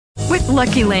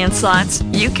Lucky Land Slots,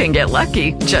 you can get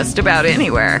lucky just about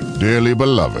anywhere. Dearly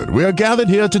beloved, we are gathered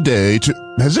here today to...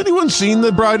 Has anyone seen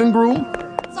the bride and groom?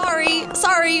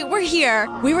 Sorry, we're here.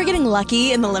 We were getting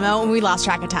lucky in the limo and we lost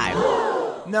track of time.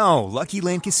 No, Lucky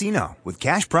Land Casino, with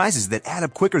cash prizes that add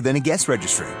up quicker than a guest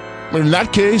registry. In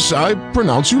that case, I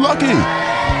pronounce you lucky.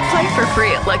 Play for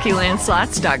free at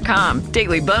LuckyLandSlots.com.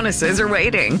 Daily bonuses are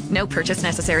waiting. No purchase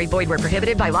necessary. Void where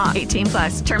prohibited by law.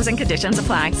 18+. Terms and conditions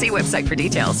apply. See website for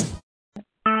details.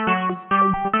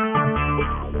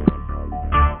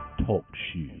 Talk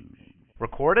shoes.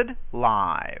 Recorded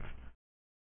live.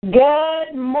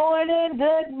 Good morning.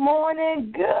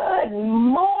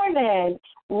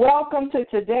 Welcome to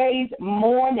today's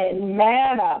Morning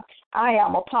Manna. I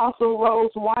am Apostle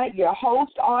Rose White, your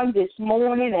host on this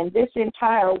morning and this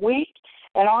entire week.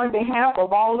 And on behalf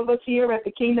of all of us here at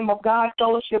the Kingdom of God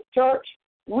Fellowship Church,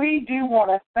 we do want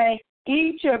to thank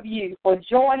each of you for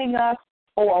joining us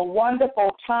for a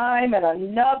wonderful time and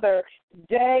another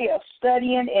day of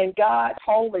studying in God's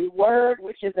holy word,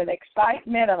 which is an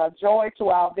excitement and a joy to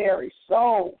our very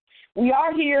soul. We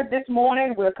are here this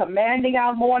morning. We're commanding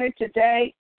our morning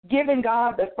today, giving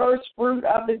God the first fruit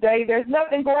of the day. There's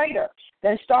nothing greater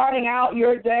than starting out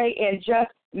your day and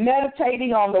just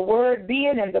meditating on the word,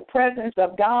 being in the presence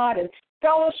of God and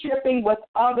fellowshipping with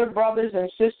other brothers and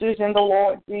sisters in the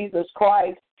Lord Jesus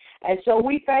Christ. And so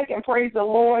we thank and praise the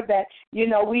Lord that, we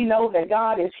know that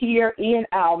God is here in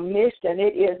our midst, and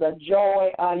it is a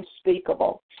joy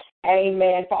unspeakable.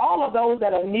 Amen. For all of those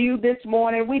that are new this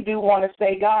morning, we do want to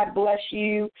say God bless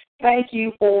you. Thank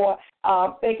you for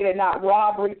thinking it not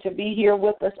robbery to be here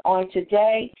with us on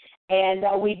today. And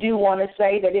we do want to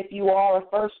say that if you are a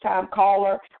first-time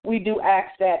caller, we do ask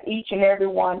that each and every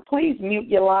one, please mute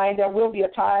your line. There will be a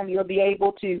time you'll be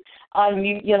able to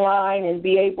unmute your line and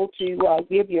be able to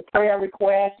give your prayer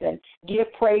requests and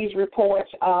give praise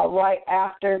reports right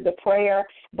after the prayer.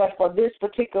 But for this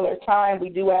particular time, we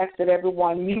do ask that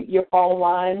everyone mute your phone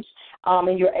lines,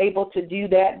 and you're able to do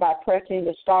that by pressing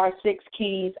the *6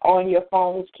 keys on your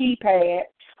phone's keypad.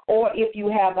 Or if you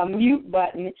have a mute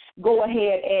button, go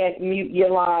ahead and mute your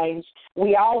lines.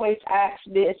 We always ask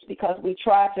this because we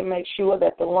try to make sure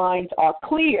that the lines are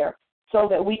clear so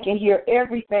that we can hear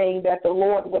everything that the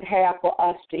Lord would have for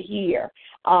us to hear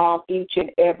each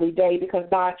and every day, because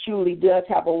God truly does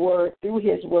have a word through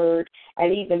his word,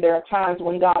 and even there are times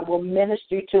when God will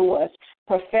minister to us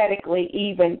prophetically,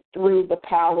 even through the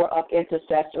power of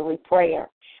intercessory prayer.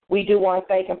 We do want to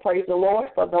thank and praise the Lord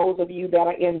for those of you that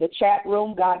are in the chat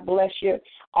room. God bless you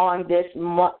on this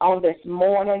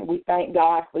morning. We thank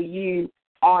God for you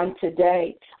on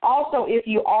today. Also, if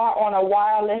you are on a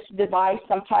wireless device,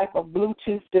 some type of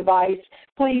Bluetooth device,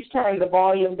 please turn the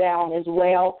volume down as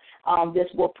well. This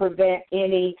will prevent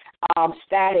any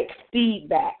static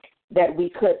feedback that we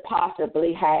could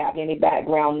possibly have, any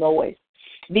background noise.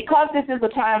 Because this is a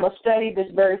time of study, this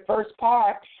very first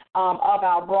part of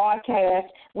our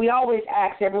broadcast, we always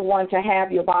ask everyone to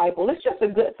have your Bible. It's just a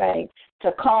good thing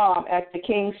to come at the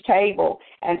King's table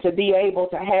and to be able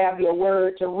to have your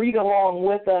word, to read along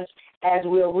with us as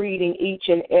we're reading each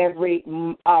and every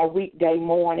weekday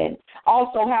morning.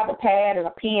 Also have a pad and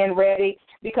a pen ready,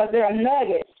 because there are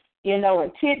nuggets,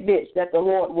 and tidbits that the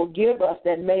Lord will give us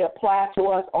that may apply to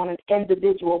us on an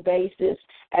individual basis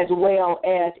as well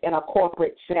as in a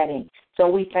corporate setting. So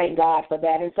we thank God for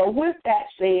that. And so with that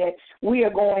said, we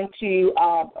are going to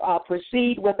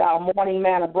proceed with our Morning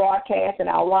Manna broadcast, and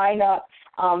our lineup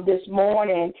this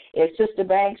morning is Sister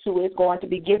Banks, who is going to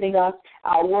be giving us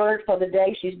our word for the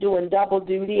day. She's doing double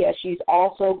duty, as she's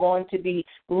also going to be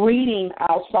reading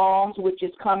our Psalms, which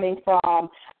is coming from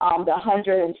the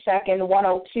 102nd,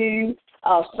 102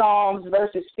 Psalms,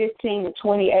 verses 15 to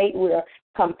 28. We're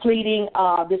completing,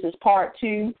 this is part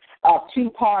 2 of 2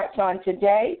 parts on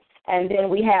today. And then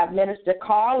we have Minister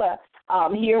Carla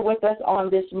here with us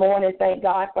on this morning. Thank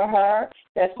God for her.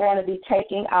 That's going to be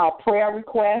taking our prayer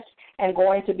requests and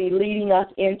going to be leading us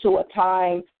into a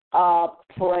time of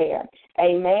prayer.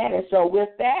 Amen. And so with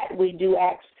that, we do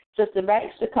ask Sister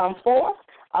Banks to come forth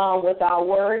with our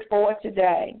word for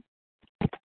today.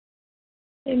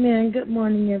 Amen. Good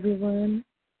morning, everyone.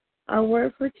 Our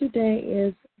word for today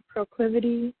is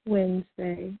Proclivity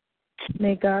Wednesday.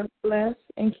 May God bless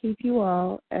and keep you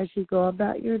all as you go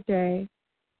about your day,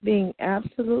 being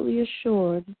absolutely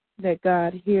assured that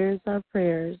God hears our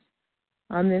prayers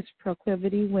on this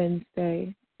Proclivity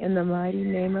Wednesday. In the mighty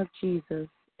name of Jesus,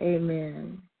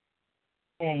 amen.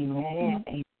 Amen.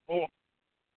 Amen.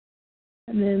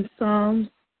 And then Psalms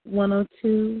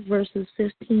 102, verses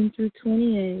 15 through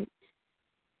 28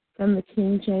 from the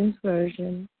King James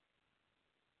Version.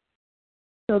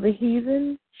 So the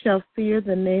heathen shall fear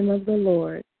the name of the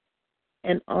Lord,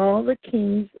 and all the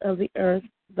kings of the earth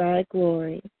thy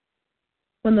glory.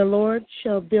 When the Lord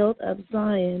shall build up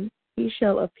Zion, he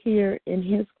shall appear in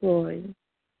his glory.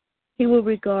 He will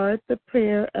regard the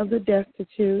prayer of the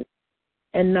destitute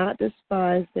and not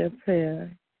despise their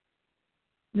prayer.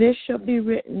 This shall be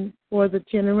written for the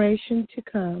generation to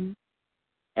come,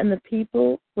 and the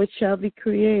people which shall be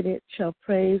created shall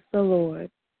praise the Lord.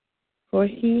 For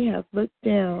he hath looked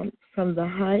down from the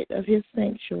height of his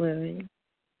sanctuary.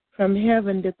 From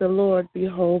heaven did the Lord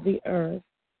behold the earth,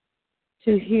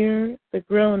 to hear the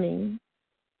groaning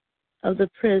of the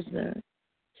prisoner,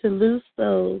 to loose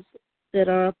those that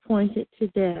are appointed to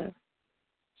death,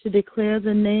 to declare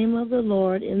the name of the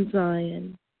Lord in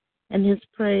Zion, and his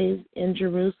praise in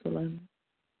Jerusalem.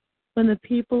 When the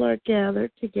people are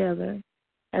gathered together,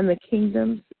 and the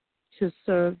kingdoms to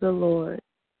serve the Lord.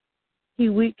 He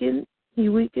weakened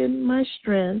my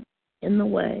strength in the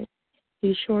way.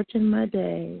 He shortened my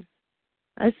days.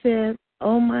 I said,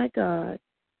 O my God,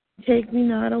 take me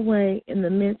not away in the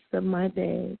midst of my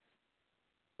days.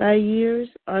 Thy years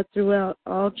are throughout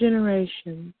all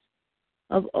generations.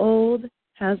 Of old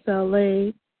hast thou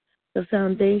laid the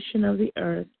foundation of the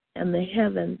earth, and the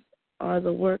heavens are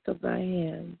the work of thy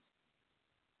hands.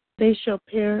 They shall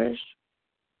perish,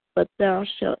 but thou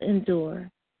shalt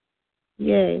endure.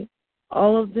 Yea,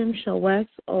 all of them shall wax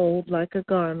old like a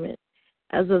garment,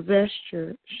 as a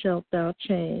vesture shalt thou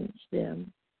change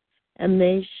them, and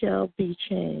they shall be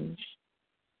changed.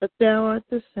 But thou art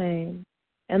the same,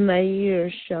 and thy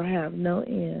years shall have no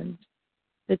end.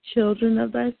 The children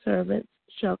of thy servants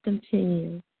shall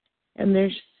continue, and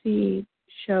their seed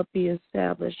shall be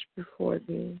established before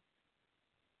thee.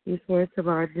 These words have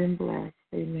already been blessed.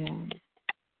 Amen.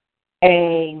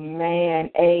 Amen.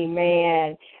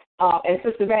 Amen. And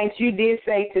Sister Banks, you did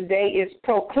say today is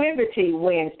Proclivity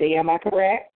Wednesday. Am I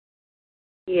correct?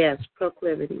 Yes,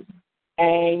 proclivity.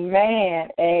 Amen.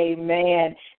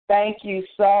 Amen. Thank you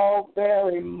so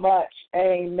very much,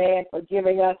 amen, for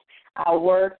giving us our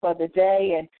word for the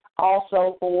day, and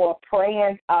also for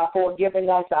praying, for giving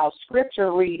us our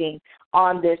scripture reading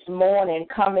on this morning,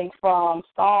 coming from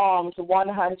Psalms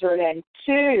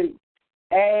 102.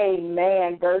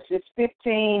 Amen. Verses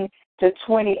 15 to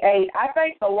 28. I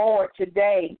thank the Lord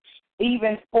today,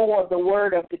 even for the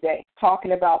word of the day,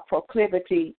 talking about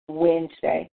Proclivity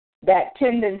Wednesday, that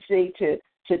tendency to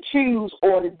choose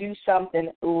or to do something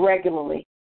regularly.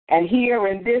 And here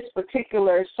in this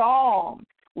particular psalm,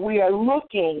 we are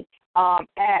looking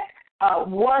at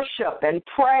worship and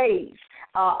praise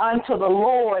unto the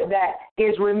Lord that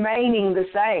is remaining the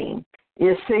same.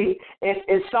 You see,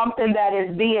 it's something that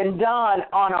is being done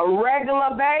on a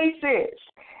regular basis.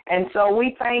 And so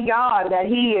we thank God that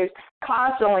he is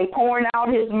constantly pouring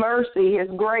out his mercy, his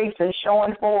grace, and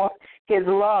showing forth his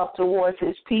love towards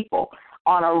his people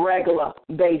on a regular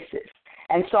basis.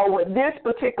 And so with this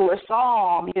particular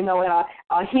psalm, in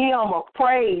a hymn of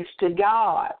praise to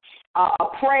God, a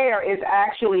prayer is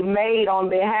actually made on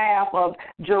behalf of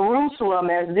Jerusalem,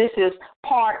 as this is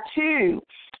part 2,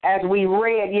 as we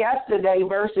read yesterday,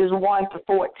 verses 1 to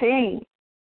 14.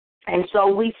 And so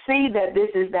we see that this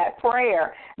is that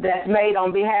prayer that's made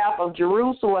on behalf of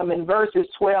Jerusalem in verses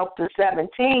 12 to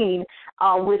 17,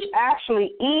 which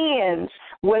actually ends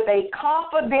with a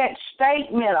confident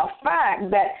statement of fact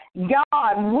that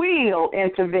God will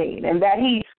intervene and that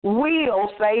he will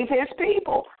save his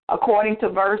people, according to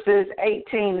verses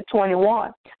 18 to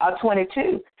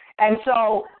 22. And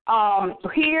so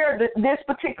here, this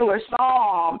particular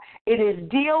psalm, it is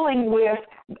dealing with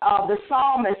the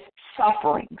psalmist's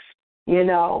sufferings.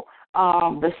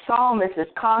 The psalmist is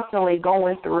constantly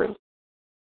going through.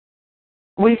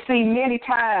 We see many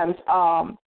times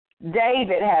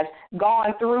David has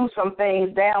gone through some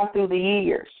things down through the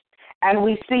years. And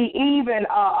we see even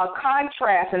a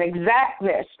contrast and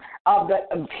exactness of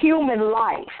the human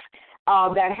life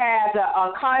that has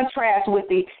a contrast with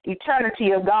the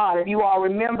eternity of God. If you all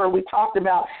remember, we talked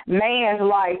about man's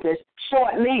life is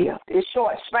short-lived, it's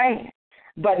short span.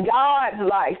 But God's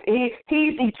life, he's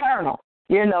eternal.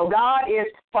 God is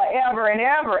forever and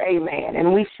ever, amen.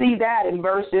 And we see that in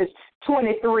verses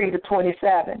 23 to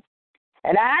 27.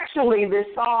 And actually, this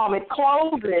psalm, it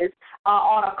closes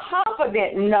on a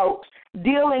confident note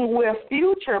dealing with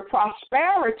future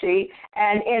prosperity.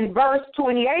 And in verse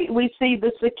 28, we see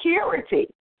the security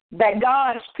that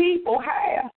God's people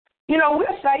have.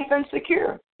 We're safe and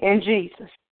secure in Jesus.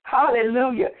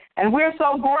 Hallelujah. And we're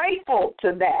so grateful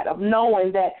to that, of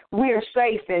knowing that we're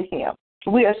safe in him.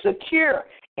 We are secure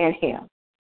in him.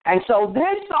 And so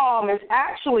this psalm is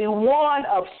actually one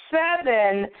of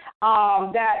 7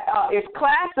 that is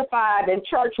classified in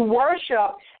church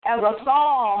worship as a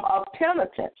psalm of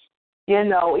penitence. You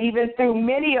know, even through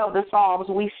many of the psalms,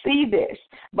 we see this.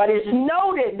 But it's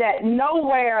noted that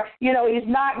nowhere, you know, he's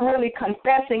not really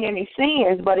confessing any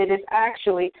sins, but it is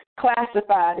actually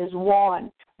classified as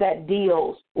one that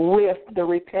deals with the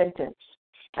repentance.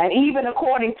 And even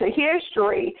according to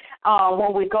history,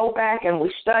 when we go back and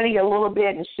we study a little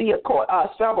bit and see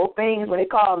several things when it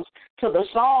comes to the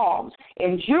Psalms,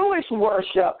 in Jewish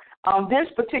worship, this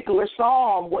particular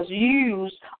psalm was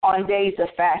used on days of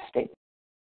fasting.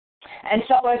 And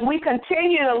so as we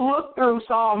continue to look through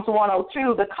Psalms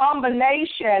 102, the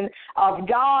combination of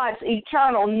God's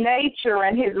eternal nature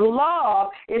and his love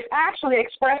is actually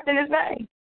expressed in his name.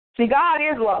 See, God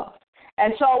is love.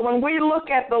 And so when we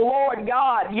look at the Lord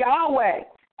God, Yahweh,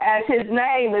 as his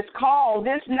name is called,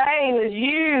 this name is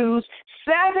used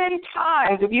 7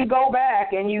 times. If you go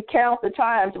back and you count the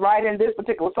times right in this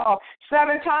particular psalm,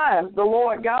 7 times the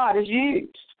Lord God is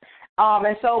used.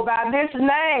 And so by this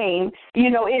name,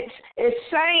 you know, it's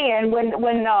saying when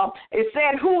it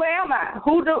said, "Who am I?"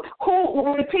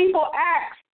 When people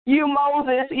ask you,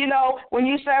 Moses, you know, when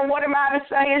you say, "What am I to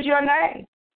say is your name?"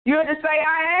 You're to say,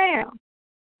 "I am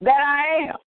that I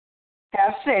am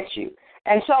have sent you."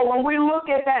 And so when we look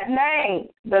at that name,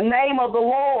 the name of the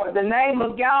Lord, the name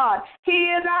of God,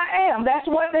 he is I am. That's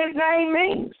what his name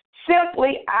means.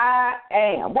 Simply, I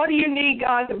am. What do you need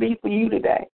God to be for you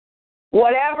today?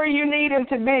 Whatever you need him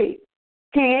to be,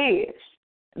 he is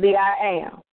the I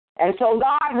am. And so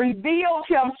God reveals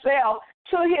himself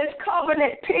to his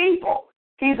covenant people.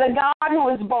 He's a God who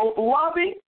is both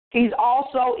loving, he's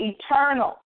also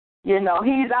eternal. You know,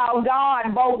 he's our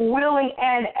God, both willing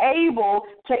and able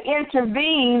to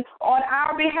intervene on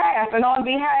our behalf and on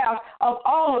behalf of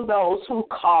all of those who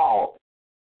call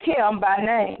him by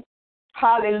name.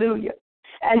 Hallelujah.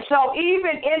 And so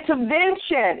even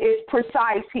intervention is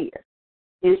precise here.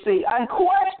 You see,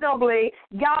 unquestionably,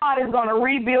 God is going to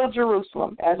rebuild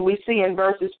Jerusalem, as we see in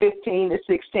verses 15 to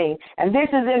 16. And this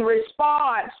is in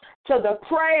response to the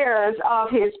prayers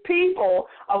of his people,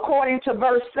 according to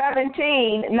verse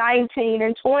 17, 19,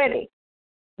 and 20.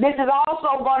 This is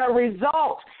also going to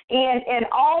result in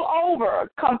all over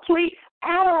complete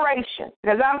adoration.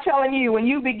 Because I'm telling you, when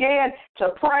you begin to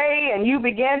pray and you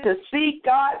begin to seek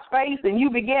God's face and you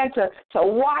begin to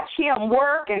watch him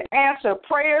work and answer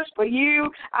prayers for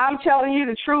you, I'm telling you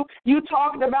the truth, you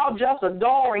talking about just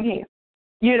adoring him.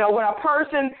 You know, when a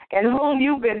person in whom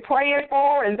you've been praying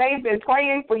for and they've been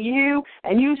praying for you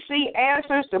and you see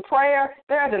answers to prayer,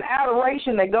 there's an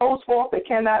adoration that goes forth that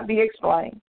cannot be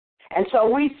explained. And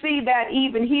so we see that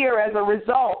even here as a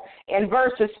result in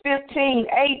verses 15,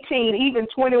 18, even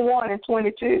 21 and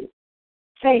 22.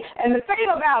 See, and the thing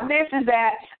about this is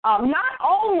that not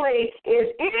only is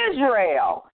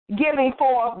Israel giving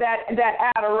forth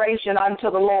that adoration unto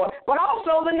the Lord, but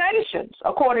also the nations.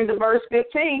 According to verse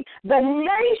 15, the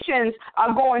nations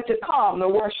are going to come to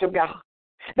worship God.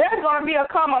 There's going to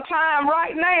come a time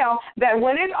right now that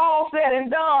when it's all said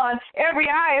and done, every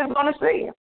eye is going to see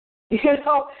him. You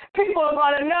know, people are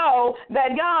going to know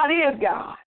that God is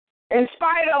God. In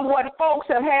spite of what folks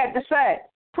have had to say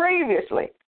previously,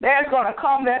 there's going to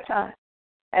come that time.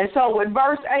 And so with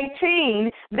verse 18,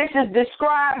 this is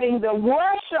describing the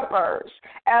worshipers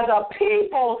as a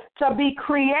people to be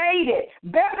created,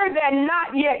 better than not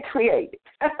yet created.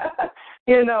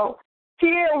 You know,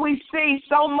 here we see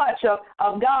so much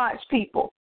of God's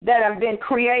people that have been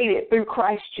created through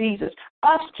Christ Jesus.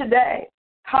 Us today.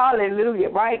 Hallelujah.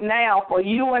 Right now, for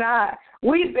you and I,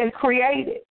 we've been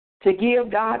created to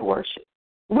give God worship.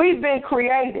 We've been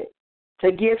created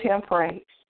to give him praise.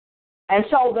 And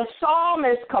so the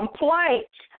psalmist's complaint,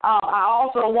 I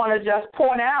also want to just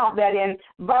point out that in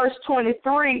verse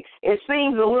 23, it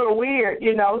seems a little weird,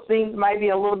 you know, seems maybe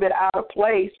a little bit out of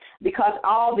place because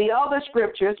all the other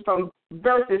scriptures from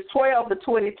verses 12 to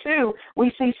 22,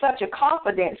 we see such a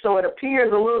confidence. So it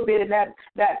appears a little bit in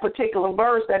that particular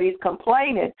verse that he's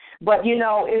complaining. But, you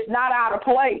know, it's not out of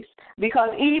place because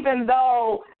even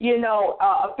though, you know,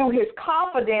 through his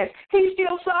confidence, he's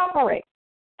still suffering.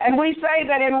 And we say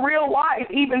that in real life,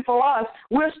 even for us,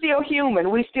 we're still human.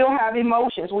 We still have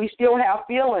emotions. We still have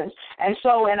feelings. And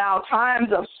so in our times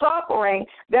of suffering,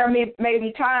 there may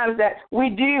be times that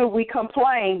we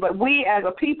complain. But we as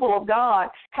a people of God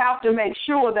have to make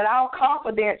sure that our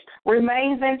confidence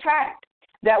remains intact,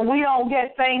 that we don't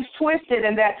get things twisted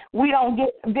and that we don't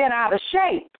get bent out of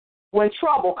shape when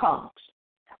trouble comes.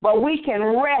 But we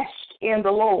can rest in the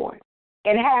Lord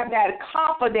and have that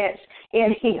confidence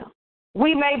in him.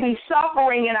 We may be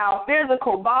suffering in our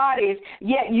physical bodies,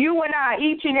 yet you and I,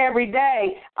 each and every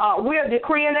day, we're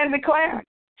decreeing and declaring.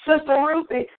 Sister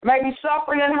Ruthie may be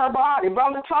suffering in her body.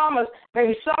 Brother Thomas may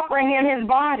be suffering in his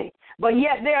body. But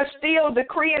yet they're still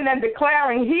decreeing and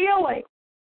declaring healing.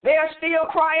 They're still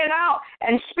crying out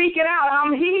and speaking out,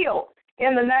 I'm healed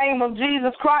in the name of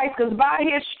Jesus Christ, because by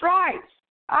his stripes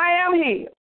I am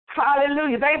healed.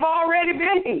 Hallelujah. They've already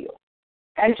been healed.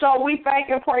 And so we thank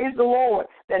and praise the Lord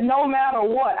that no matter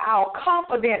what, our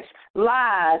confidence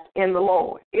lies in the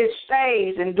Lord. It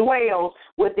stays and dwells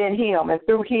within him, and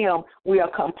through him we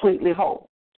are completely whole.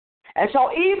 And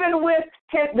so even with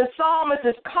the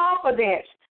psalmist's confidence,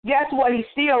 guess what? He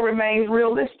still remains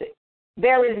realistic.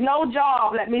 There is no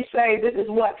job, let me say, this is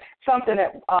something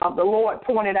that the Lord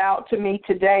pointed out to me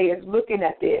today is looking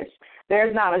at this.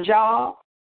 There's not a job.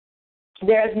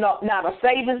 There's not a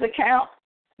savings account.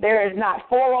 There is not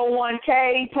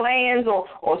 401k plans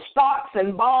or stocks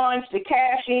and bonds to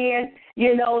cash in,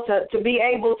 to be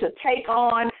able to take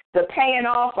on the paying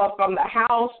off from the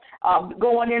house,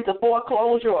 going into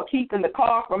foreclosure or keeping the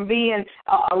car from being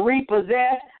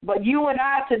repossessed. But you and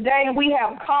I today, we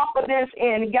have confidence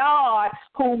in God,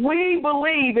 who we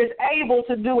believe is able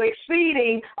to do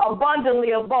exceeding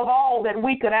abundantly above all that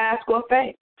we could ask or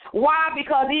think. Why?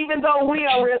 Because even though we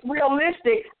are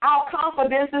realistic, our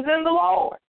confidence is in the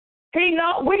Lord. We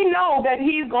know that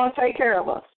he's going to take care of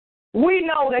us. We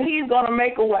know that he's going to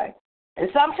make a way. And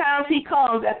sometimes he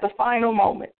comes at the final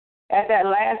moment, at that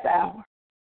last hour,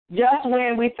 just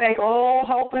when we think, oh,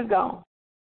 hope is gone.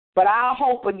 But our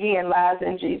hope again lies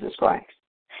in Jesus Christ.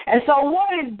 And so what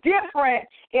is different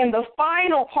in the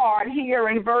final part here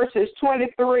in verses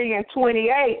 23 and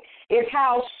 28 is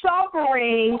how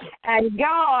suffering and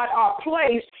God are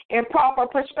placed in proper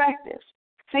perspectives.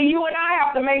 See, you and I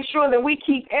have to make sure that we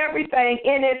keep everything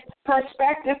in its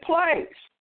perspective place.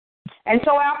 And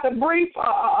so after brief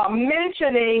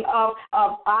mentioning of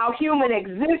our human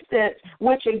existence,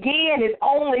 which again is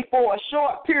only for a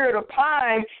short period of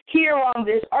time here on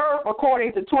this earth,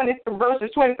 according to verses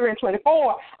 23 and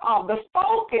 24, the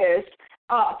focus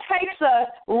takes us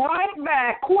right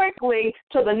back quickly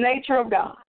to the nature of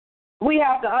God. We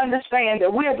have to understand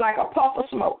that we're like a puff of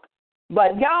smoke.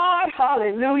 But God,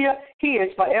 hallelujah, he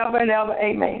is forever and ever,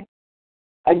 amen.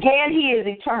 Again, he is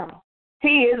eternal.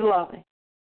 He is loving.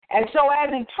 And so as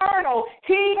eternal,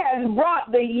 he has brought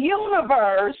the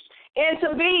universe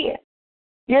into being.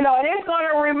 And it's going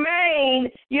to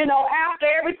remain, after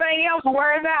everything else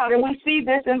wears out. And we see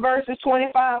this in verses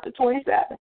 25 to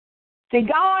 27. See,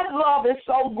 God's love is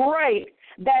so great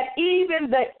that even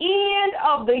the end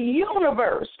of the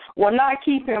universe will not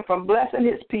keep him from blessing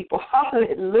his people.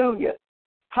 Hallelujah.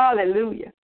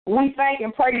 Hallelujah. We thank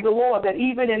and praise the Lord that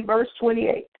even in verse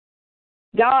 28,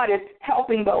 God is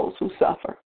helping those who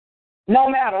suffer. No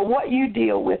matter what you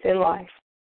deal with in life,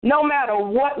 no matter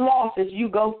what losses you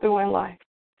go through in life,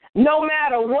 no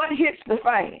matter what hits the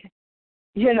fan,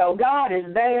 God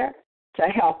is there to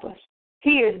help us.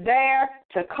 He is there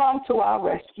to come to our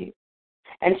rescue.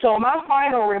 And so my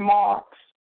final remarks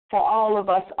for all of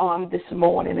us on this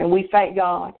morning, and we thank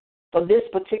God for this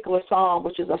particular psalm,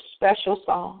 which is a special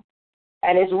psalm,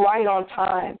 and it's right on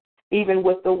time, even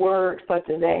with the word for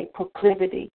today,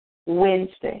 Proclivity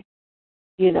Wednesday.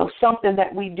 Something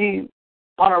that we do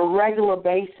on a regular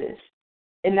basis,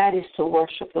 and that is to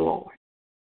worship the Lord.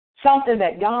 Something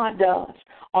that God does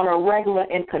on a regular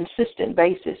and consistent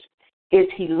basis is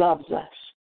he loves us.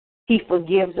 He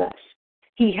forgives us.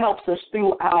 He helps us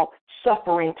through our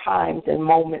suffering times and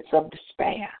moments of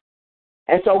despair.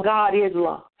 And so God is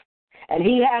love. And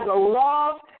he has a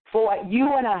love for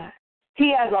you and I.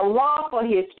 He has a love for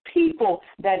his people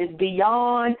that is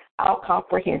beyond our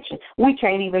comprehension. We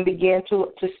can't even begin to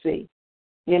see.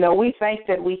 We think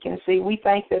that we can see. We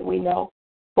think that we know.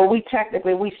 But we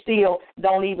still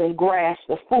don't even grasp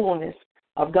the fullness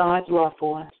of God's love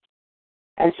for us.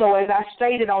 And so as I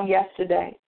stated on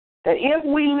yesterday, that if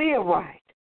we live right,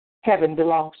 heaven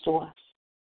belongs to us.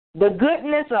 The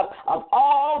goodness of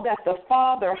all that the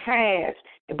Father has,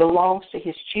 it belongs to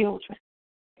his children.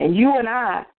 And you and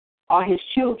I are his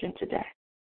children today.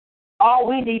 All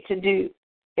we need to do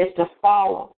is to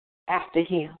follow after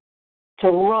him, to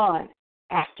run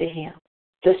after him,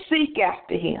 to seek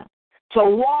after him, to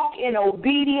walk in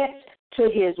obedience to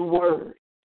his word.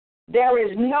 There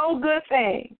is no good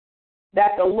thing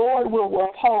that the Lord will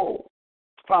withhold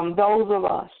from those of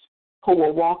us who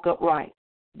will walk upright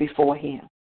before him.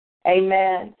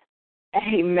 Amen.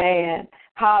 Amen.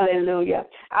 Hallelujah.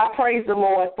 I praise the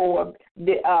Lord for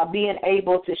being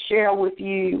able to share with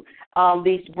you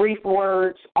these brief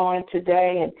words on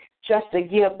today and just to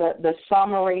give the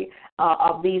summary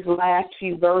of these last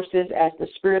few verses as the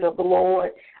Spirit of the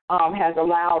Lord has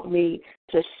allowed me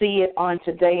to see it on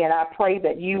today, and I pray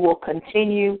that you will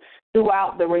continue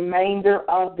throughout the remainder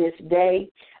of this day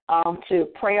to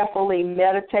prayerfully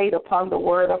meditate upon the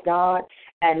Word of God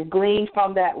and glean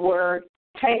from that Word,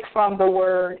 take from the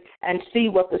Word, and see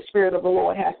what the Spirit of the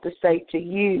Lord has to say to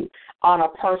you on a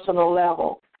personal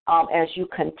level as you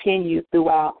continue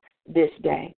throughout this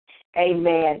day.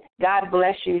 Amen. God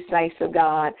bless you, saints of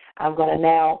God. I'm going to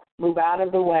now move out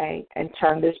of the way and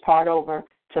turn this part over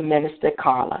to Minister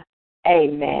Carla.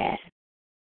 Amen.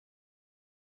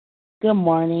 Good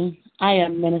morning. I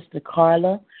am Minister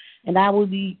Carla, and I will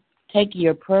be taking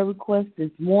your prayer requests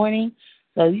this morning.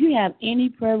 So if you have any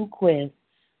prayer requests,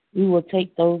 we will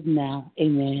take those now.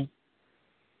 Amen.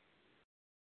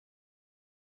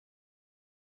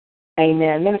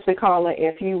 Amen. Minister Carla,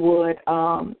 if you would,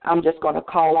 I'm just going to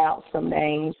call out some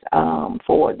names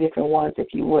for different ones,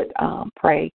 if you would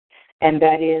pray. And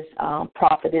that is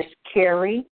Prophetess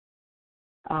Carrie,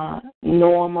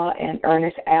 Norma and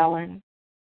Ernest Allen,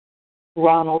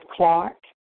 Ronald Clark,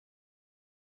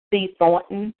 C.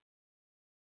 Thornton,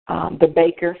 the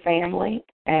Baker family,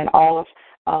 and all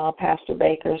of Pastor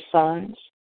Baker's sons,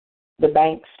 the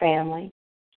Banks family.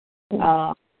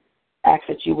 Ask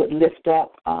that you would lift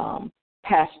up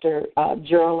Pastor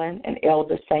Jerlin and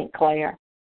Elder St. Clair.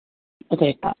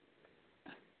 Okay.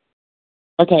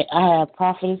 I have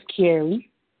Prophetess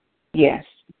Carrie. Yes.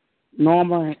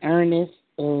 Norma and Ernest,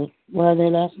 what are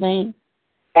their last names?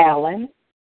 Allen.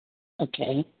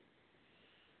 Okay.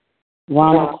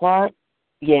 Ronald Clark.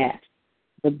 Yes.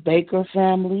 The Baker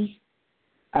family.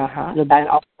 And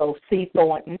also C.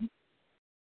 Thornton.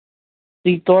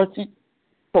 C. Thornton?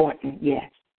 Thornton, yes.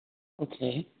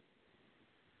 Okay.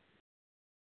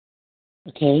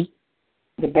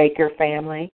 The Baker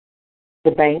family,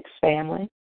 the Banks family.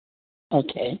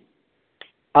 Okay.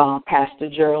 Pastor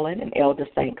Jerlin and Elder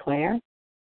St. Clair.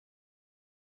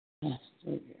 Pastor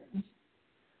Jerlin.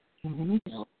 Mm-hmm.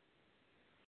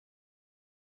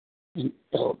 And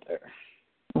Elder.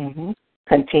 Mm-hmm.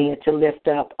 Continue to lift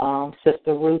up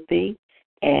Sister Ruthie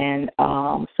and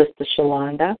Sister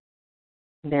Shalonda,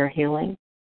 their healing.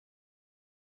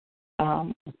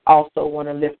 Also want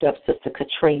to lift up Sister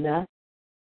Katrina.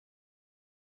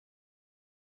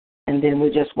 And then we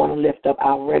just want to lift up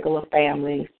our regular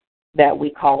families that we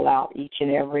call out each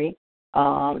and every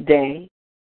day,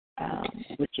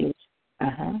 which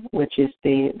is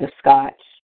the Scotts,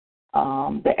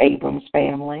 the Abrams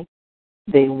family,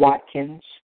 the Watkins,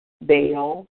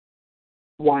 Bale,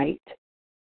 White,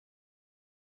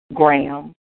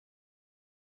 Graham,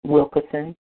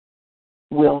 Wilkerson,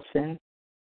 Wilson,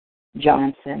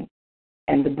 Johnson,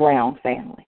 and the Brown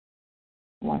family.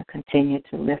 I want to continue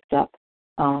to lift up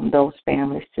those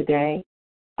families today.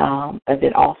 But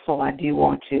then also I do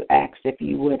want to ask if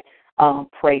you would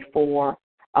pray for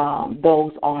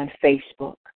those on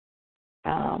Facebook,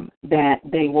 that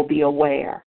they will be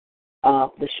aware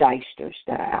of the shysters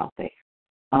that are out there.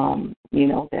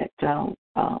 That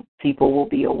people will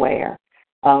be aware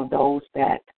of those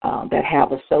that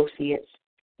have associates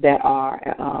that are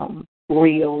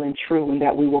real and true, and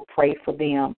that we will pray for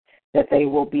them, that they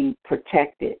will be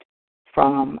protected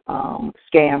from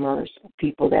scammers,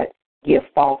 people that give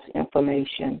false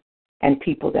information, and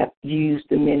people that use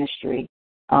the ministry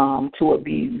to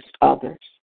abuse others,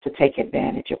 to take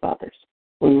advantage of others.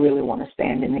 We really want to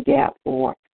stand in the gap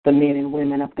for the men and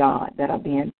women of God that are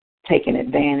being taken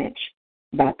advantage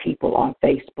by people on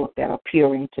Facebook that are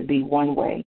appearing to be one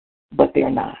way, but they're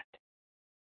not.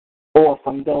 Or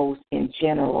from those in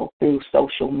general through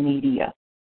social media,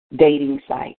 dating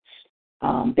sites,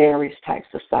 various types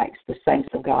of sites. The saints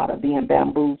of God are being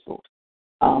bamboozled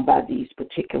by these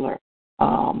particular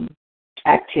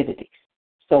activities.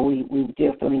 So we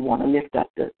definitely want to lift up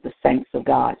the saints of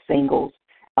God, singles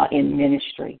in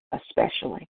ministry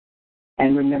especially.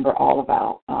 And remember all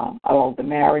of the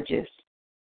marriages,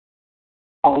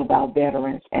 all of our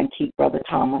veterans, and keep Brother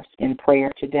Thomas in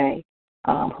prayer today,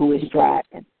 who is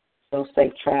driving. So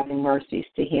safe traveling mercies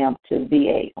to him to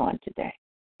VA on today.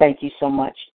 Thank you so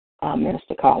much,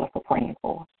 Minister Carla, for praying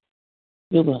for us.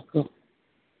 You're welcome.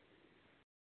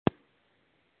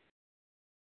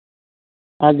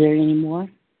 Are there any more?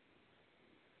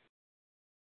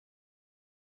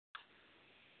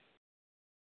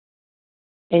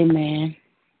 Amen.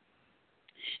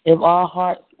 If all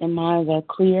hearts and minds are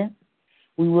clear,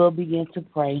 we will begin to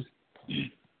pray.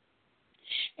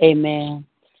 Amen.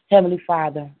 Heavenly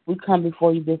Father, we come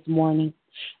before you this morning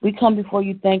We come before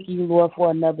you thanking you, Lord,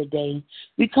 for another day.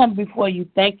 We come before you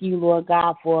thanking you, Lord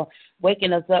God, for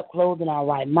waking us up, clothing our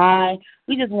right mind.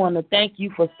 We just want to thank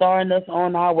you for starting us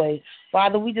on our way.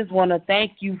 Father, we just want to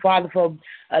thank you, Father, for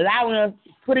allowing us,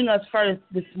 putting us first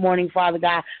this morning, Father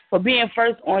God, for being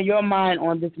first on your mind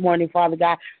on this morning, Father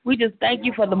God. We just thank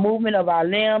you for the movement of our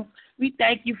limbs. We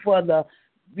thank you for the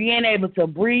being able to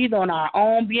breathe on our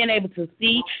own, being able to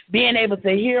see, being able to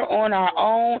hear on our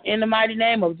own in the mighty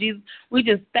name of Jesus. We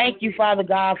just thank you, Father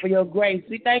God, for your grace.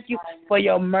 We thank you for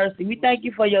your mercy. We thank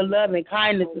you for your love and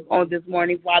kindness on this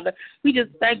morning, Father. We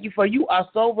just thank you for you are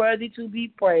so worthy to be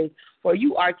praised. For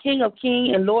you are King of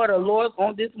kings and Lord of lords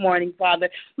on this morning, Father.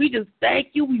 We just thank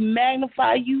you. We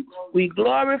magnify you. We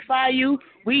glorify you.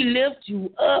 We lift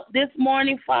you up this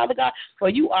morning, Father God, for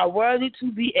you are worthy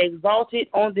to be exalted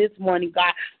on this morning,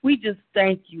 God. We just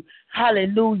thank you.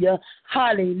 Hallelujah,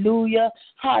 hallelujah,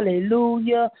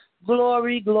 hallelujah.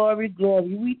 Glory, glory,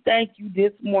 glory. We thank you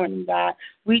this morning, God.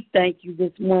 We thank you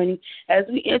this morning. As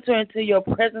we enter into your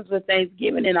presence with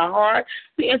thanksgiving in our heart,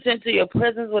 we enter into your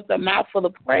presence with a mouth full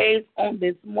of praise on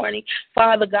this morning.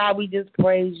 Father God, we just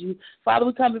praise you. Father,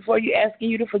 we come before you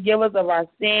asking you to forgive us of our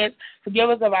sins.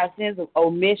 Forgive us of our sins of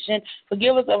omission.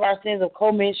 Forgive us of our sins of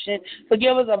commission.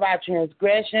 Forgive us of our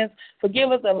transgressions.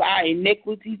 Forgive us of our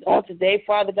iniquities on today,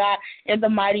 Father God, in the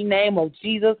mighty name of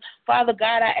Jesus. Father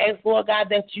God, I ask, Lord God,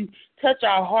 that you touch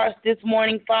our hearts this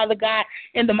morning, Father God,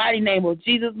 in the mighty name of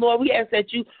Jesus. Lord, we ask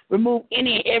that you remove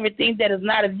any and everything that is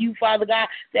not of you, Father God,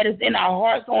 that is in our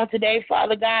hearts on today,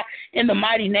 Father God, in the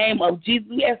mighty name of Jesus.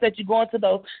 We ask that you go into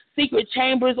those secret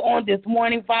chambers on this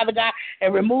morning, Father God,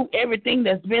 and remove everything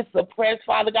that's been suppressed,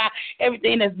 Father God,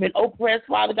 everything that's been oppressed,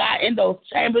 Father God, in those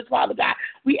chambers, Father God.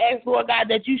 We ask, Lord God,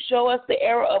 that you show us the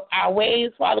error of our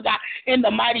ways, Father God, in the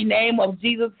mighty name of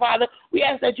Jesus, Father. We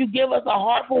ask that you give us a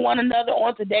heart for one another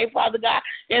on today, Father God,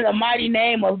 in the mighty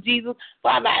name of Jesus.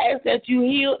 Father, I ask that you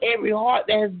heal every heart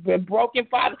that has been broken,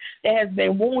 Father, that has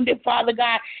been wounded, Father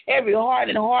God, every heart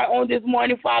and heart on this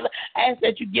morning, Father. I ask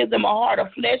that you give them a heart of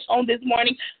flesh on this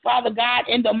morning, Father God,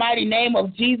 in the mighty name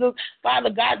of Jesus.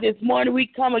 Father God, this morning we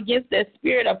come against that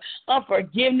spirit of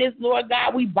unforgiveness, Lord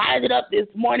God. We bind it up this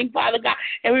morning, Father God,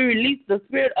 and we release the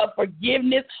spirit of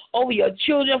forgiveness over your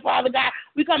children, Father God.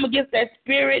 We come against that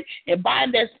spirit and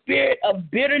bind that spirit of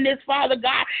bitterness, Father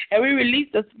God, and we release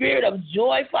the spirit of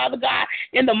joy, Father God,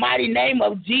 in the mighty name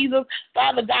of Jesus.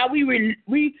 Father God,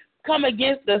 we come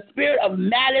against the spirit of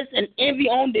malice and envy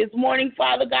on this morning,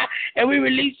 Father God, and we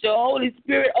release your Holy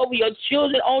Spirit over your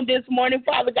children on this morning,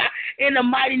 Father God, in the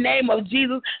mighty name of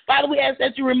Jesus. Father, we ask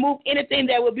that you remove anything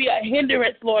that will be a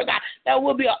hindrance, Lord God, that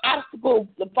will be an obstacle,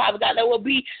 Father God, that will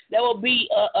be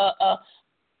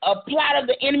a plot of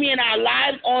the enemy in our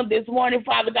lives on this morning,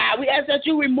 Father God. We ask that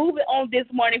you remove it on this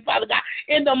morning, Father God,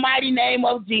 in the mighty name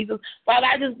of Jesus. Father,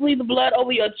 I just plead the blood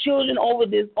over your children on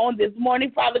this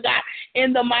morning, Father God,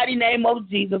 in the mighty name of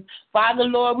Jesus. Father,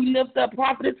 Lord, we lift up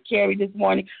Prophetess Carrie this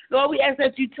morning. Lord, we ask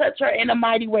that you touch her in a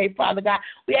mighty way, Father God.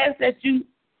 We ask that you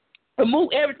remove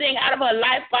everything out of her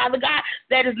life, Father God,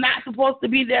 that is not supposed to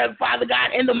be there, Father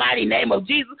God, in the mighty name of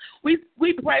Jesus. We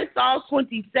pray Psalms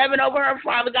 27 over her,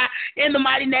 Father God, in the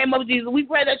mighty name of Jesus. We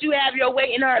pray that you have your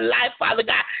way in her life, Father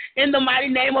God, in the mighty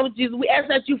name of Jesus. We ask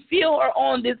that you fill her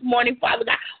on this morning, Father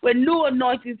God, with new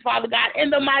anointings, Father God, in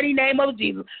the mighty name of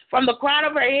Jesus. From the crown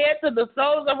of her head to the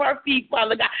soles of her feet,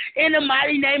 Father God, in the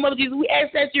mighty name of Jesus. We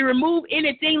ask that you remove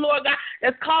anything, Lord God,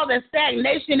 that's causing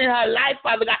stagnation in her life,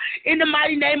 Father God, in the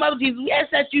mighty name of Jesus. We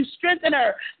ask that you strengthen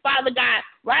her, Father God.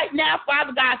 Right now,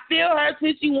 Father God, fill her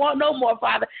till she want no more,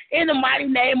 Father. In the mighty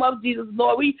name of Jesus,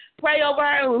 Lord, we pray over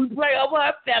her and we pray over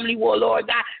her family, Lord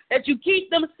God, that you keep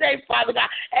them safe, Father God,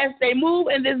 as they move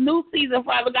in this new season,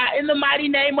 Father God, in the mighty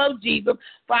name of Jesus.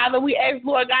 Father, we ask,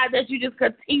 Lord God, that you just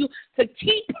continue to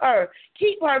keep her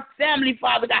family,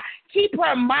 Father God, keep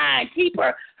her mind, keep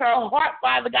her heart,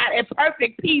 Father God, in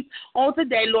perfect peace on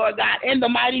today, Lord God, in the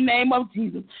mighty name of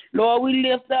Jesus. Lord, we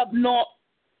lift up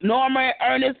Norma and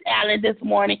Ernest Allen this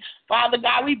morning. Father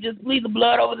God, we just plead the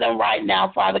blood over them right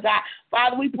now, Father God.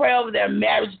 Father, we pray over their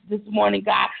marriage this morning,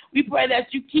 God. We pray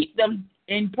that you keep them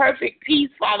in perfect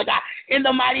peace, Father God, in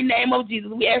the mighty name of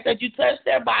Jesus. We ask that you touch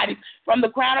their bodies from the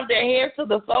crown of their heads to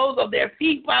the soles of their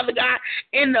feet, Father God,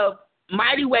 in the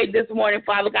mighty way this morning,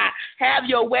 Father God. Have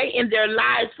your way in their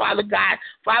lives, Father God.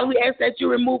 Father, we ask that you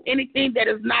remove anything that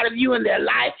is not of you in their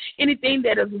life, anything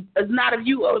that is not of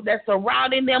you or that's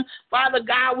surrounding them. Father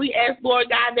God, we ask, Lord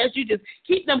God, that you just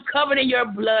keep them covered in your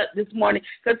blood this morning.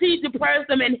 Continue to purge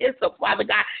them in hyssop, Father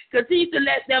God. Continue to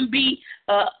let them be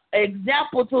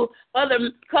example to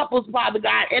other couples, Father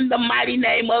God, in the mighty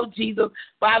name of Jesus.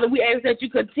 Father, we ask that you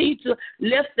continue to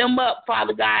lift them up,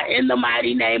 Father God, in the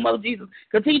mighty name of Jesus.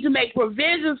 Continue to make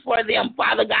provisions for them,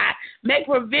 Father God. Make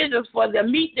provisions for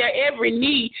them. Meet their every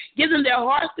need. Give them their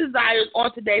heart's desires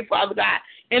on today, Father God,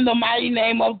 in the mighty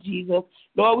name of Jesus.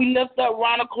 Lord, we lift up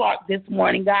Ronald Clark this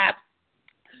morning, God.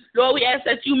 Lord, we ask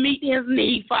that you meet his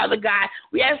need, Father God.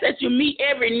 We ask that you meet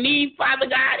every need, Father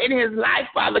God, in his life,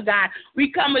 Father God. We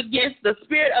come against the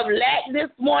spirit of lack this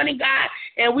morning, God,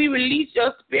 and we release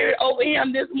your spirit over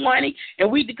him this morning, and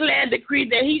we declare and decree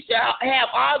that he shall have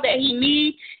all that he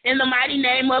needs in the mighty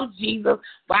name of Jesus.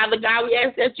 Father God, we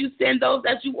ask that you send those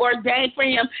that you ordained for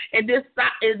him in this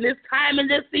time and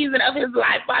this season of his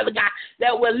life, Father God,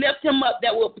 that will lift him up,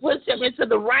 that will push him into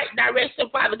the right direction,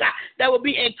 Father God, that will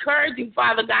be encouraging,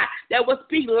 Father God, that will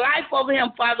speak life over him,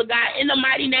 Father God, in the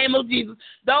mighty name of Jesus.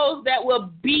 Those that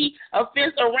will be a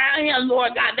fence around him,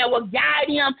 Lord God, that will guide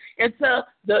him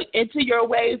into your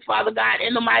ways, Father God,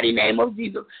 in the mighty name of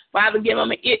Jesus. Father, give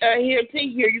him an ear to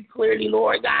hear you clearly,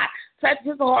 Lord God. Touch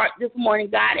his heart this morning,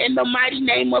 God, in the mighty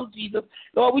name of Jesus.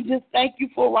 Lord, we just thank you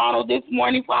for Ronald this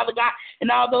morning, Father God,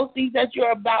 and all those things that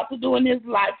you're about to do in his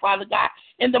life, Father God,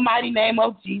 in the mighty name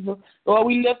of Jesus. Lord,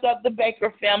 we lift up the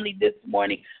Baker family this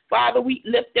morning. Father, we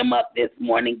lift them up this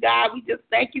morning, God. We just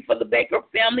thank you for the Baker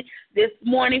family this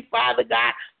morning, Father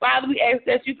God. Father, we ask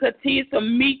that you continue to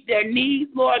meet their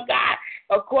needs, Lord God,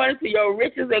 according to your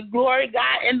riches and glory,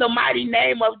 God, in the mighty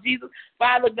name of Jesus.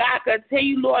 Father God,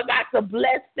 continue, Lord God, to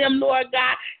bless them, Lord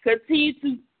God. Continue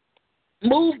to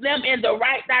move them in the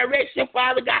right direction,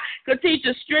 Father God. Continue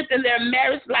to strengthen their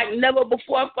marriage like never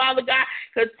before, Father God.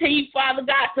 Continue, Father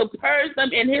God, to purge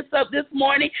them in hyssop this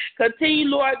morning. Continue,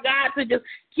 Lord God, to just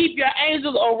keep your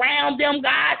angels around them,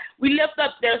 God. We lift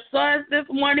up their sons this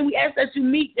morning. We ask that you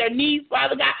meet their needs,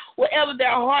 Father God, whatever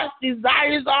their heart's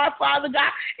desires are, Father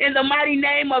God, in the mighty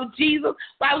name of Jesus.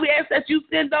 Father, we ask that you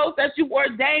send those that you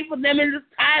ordained for them in this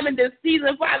time and this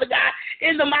season, Father God,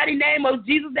 in the mighty name of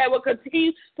Jesus, that will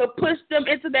continue to push them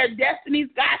into their destinies,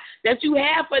 God, that you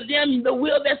have for them, the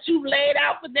will that you laid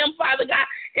out for them, Father God,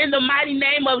 in the mighty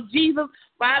name of Jesus.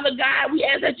 Father God, we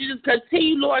ask that you just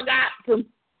continue, Lord God, to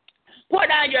pour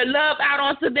down your love out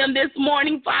onto them this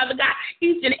morning, Father God,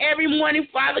 each and every morning,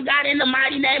 Father God, in the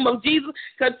mighty name of Jesus.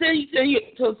 Continue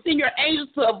to send your angels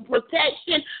to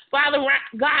protection, Father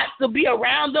God, to be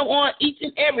around them on each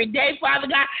and every day, Father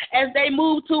God, as they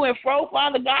move to and fro,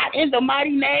 Father God, in the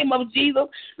mighty name of Jesus.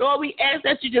 Lord, we ask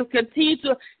that you just continue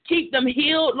to keep them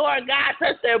healed, Lord God.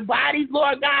 Touch their bodies,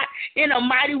 Lord God, in a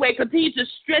mighty way. Continue to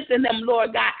strengthen them,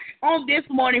 Lord God, on this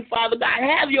morning, Father God.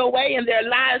 Have your way in their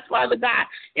lives, Father God,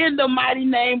 in the mighty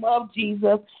name of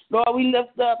Jesus. Lord, we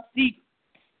lift up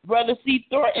Brother C.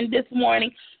 Thornton this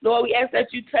morning. Lord, we ask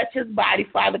that you touch his body,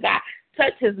 Father God.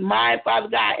 Touch his mind, Father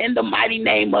God, in the mighty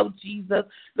name of Jesus.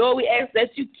 Lord, we ask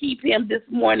that you keep him this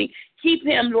morning. Keep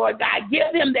him, Lord God.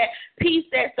 Give him that peace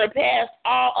that surpasses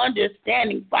all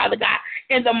understanding, Father God,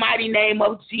 in the mighty name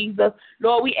of Jesus.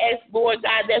 Lord, we ask, Lord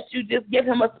God, that you just give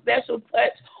him a special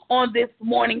touch on this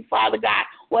morning, Father God.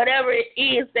 Whatever it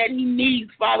is that he needs,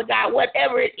 Father God,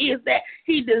 whatever it is that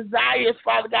he desires,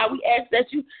 Father God, we ask that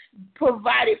you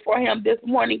provide it for him this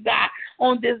morning, God,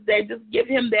 on this day. Just give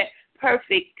him that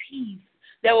perfect peace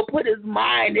that will put his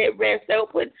mind at rest, that will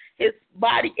put his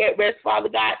body at rest, Father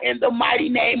God, in the mighty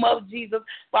name of Jesus.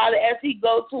 Father, as he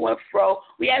goes to and fro,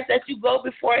 we ask that you go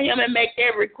before him and make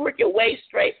every crooked way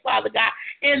straight, Father God,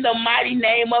 in the mighty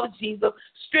name of Jesus.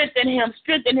 Strengthen him,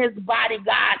 strengthen his body,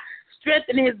 God.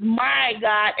 Strengthen his mind,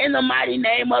 God, in the mighty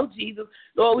name of Jesus.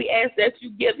 Lord, we ask that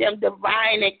you give him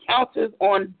divine encounters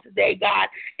on today, God,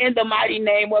 in the mighty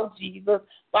name of Jesus.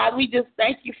 Father, we just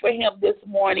thank you for him this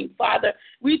morning, Father.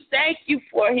 We thank you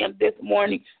for him this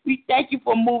morning. We thank you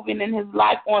for moving in his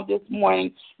life on this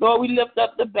morning. Lord, we lift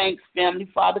up the Banks family,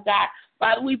 Father God.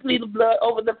 Father, we plead the blood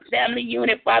over the family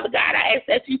unit, Father God. I ask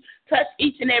that you touch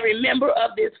each and every member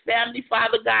of this family,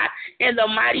 Father God, in the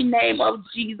mighty name of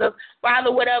Jesus.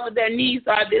 Father, whatever their needs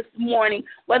are this morning,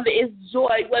 whether it's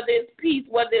joy, whether it's peace,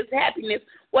 whether it's happiness,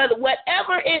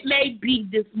 whatever it may be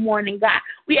this morning, God,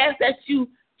 we ask that you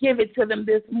give it to them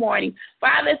this morning.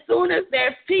 Father, as soon as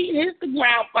their feet hit the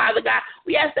ground, Father God,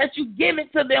 we ask that you give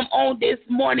it to them on this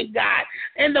morning, God,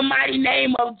 in the mighty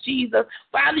name of Jesus.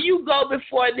 Father, you go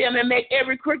before them and make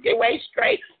every crooked way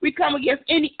straight. We come against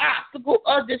any obstacle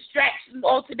or distractions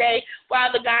on today,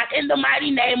 Father God, in the mighty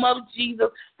name of Jesus.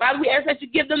 Father, we ask that you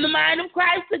give them the mind of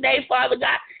Christ today, Father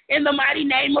God, in the mighty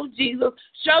name of Jesus.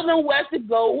 Show them where to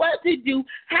go, what to do,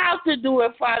 how to do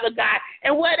it, Father God.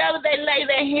 And whatever they lay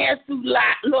their hands to,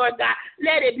 Lord God,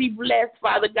 let it be blessed,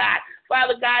 Father God.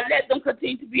 Father God, let them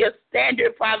continue to be a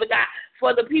standard, Father God,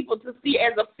 for the people to see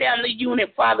as a family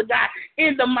unit, Father God,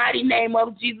 in the mighty name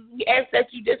of Jesus. We ask that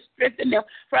you just strengthen them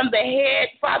from the head,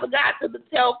 Father God, to the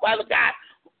tail, Father God,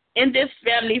 in this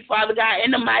family, Father God,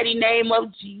 in the mighty name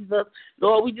of Jesus.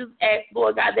 Lord, we just ask,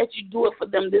 Lord God, that you do it for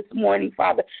them this morning,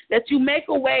 Father, that you make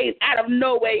a way out of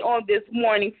no way on this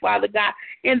morning, Father God,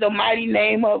 in the mighty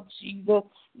name of Jesus.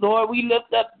 Lord, we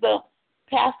lift up the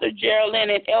Pastor Geraldine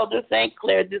and Elder St.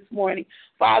 Clair this morning.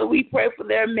 Father, we pray for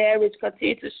their marriage.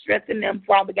 Continue to strengthen them,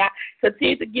 Father God.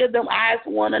 Continue to give them eyes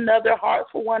for one another, hearts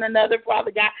for one another,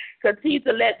 Father God. Continue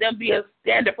to let them be a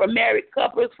standard for married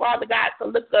couples, Father God, to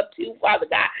look up to, Father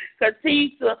God. Continue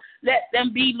to let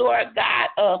them be, Lord God,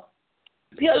 a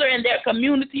pillar in their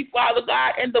community, Father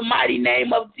God, in the mighty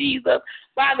name of Jesus.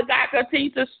 Father God, continue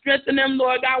to strengthen them,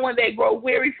 Lord God, when they grow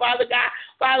weary, Father God.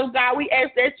 Father God, we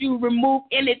ask that you remove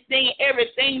anything,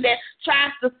 everything that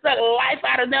tries to suck life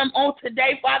out of them on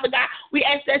today, Father God. We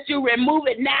ask that you remove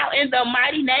it now in the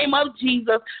mighty name of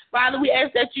Jesus. Father, we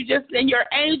ask that you just send your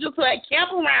angels to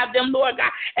encamp around them, Lord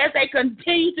God, as they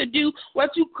continue to do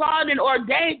what you called and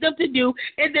ordained them to do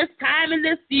in this time and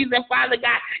this season, Father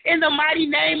God. In the mighty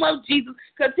name of Jesus,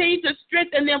 continue to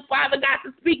strengthen them, Father God,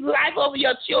 to speak life over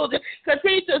your children.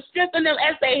 Continue to strengthen them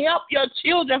as they help your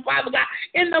children, Father God.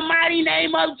 In the mighty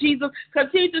name of Jesus,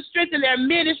 continue to strengthen their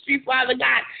ministry, Father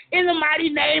God. In the mighty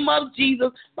name of Jesus,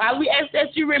 Father, we ask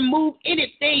that you remove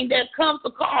anything that comes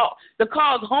to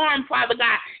cause harm, Father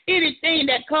God. Anything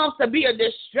that comes to be a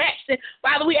distraction,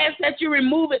 Father, we ask that you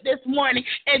remove it this morning.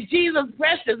 In Jesus'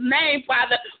 precious name,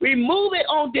 Father, remove it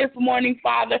on this morning,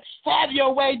 Father. Have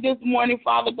your way this morning,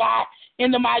 Father God. In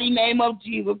the mighty name of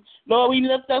Jesus. Lord, we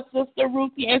lift up Sister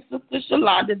Ruthie and Sister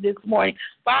Shalonda this morning.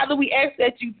 Father, we ask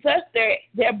that you touch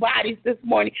their bodies this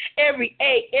morning. Every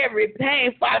ache, every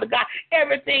pain, Father God,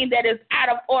 everything that is out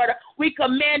of order, we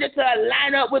command it to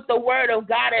line up with the word of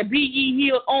God and be ye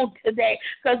healed on today.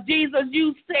 Because Jesus,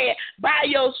 you said, by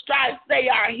your stripes they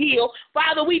are healed.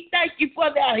 Father, we thank you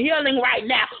for their healing right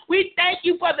now. We thank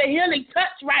you for the healing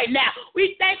touch right now.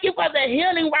 We thank you for the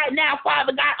healing right now,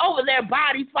 Father God, over their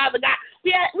bodies, Father God.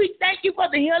 We thank you for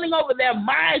the healing over their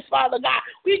minds, Father God.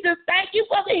 We just thank you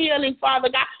for the healing, Father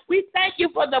God. We thank you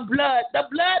for the blood that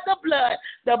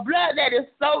is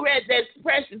so red, that's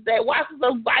precious, that washes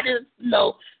us white as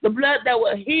snow, the blood that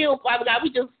will heal, Father God. We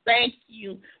just thank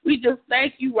you. We just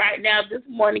thank you right now this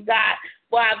morning, God.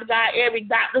 Father God, every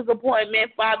doctor's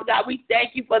appointment, Father God, we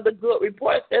thank you for the good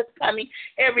reports that's coming.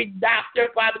 Every doctor,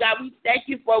 Father God, we thank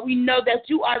you for, we know that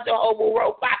you are Jehovah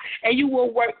Rapha, and you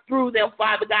will work through them,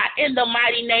 Father God, in the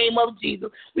mighty name of Jesus.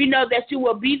 We know that you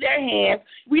will be their hands.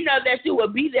 We know that you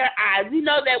will be their eyes. We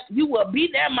know that you will be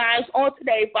their minds on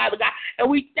today, Father God, and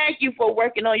we thank you for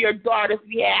working on your daughter's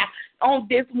behalf on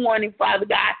this morning, Father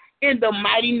God, in the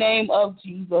mighty name of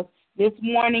Jesus. This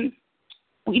morning,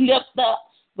 we lift up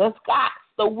the Scotts,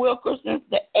 the Wilkersons,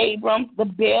 the Abrams, the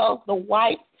Bells, the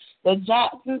Whites, the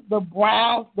Johnsons, the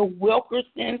Browns, the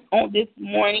Wilkersons on this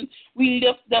morning. We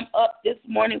lift them up this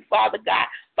morning, Father God.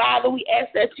 Father, we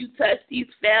ask that you touch these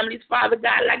families, Father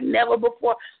God, like never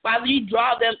before. Father, you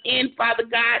draw them in, Father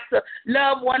God, to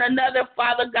love one another,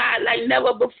 Father God, like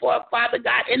never before, Father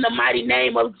God, in the mighty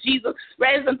name of Jesus.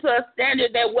 Raise them to a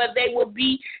standard that where they will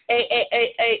be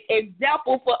a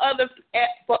example for other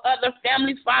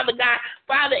families, Father God.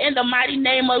 Father, in the mighty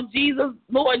name of Jesus,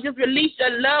 Lord, just release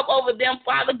your love over them,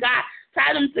 Father God.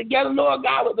 Tie them together, Lord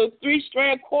God, with a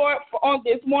 3-strand cord on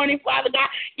this morning, Father God.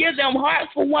 Give them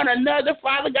hearts for one another,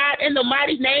 Father God, in the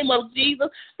mighty name of Jesus.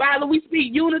 Father, we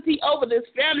speak unity over this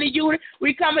family unit.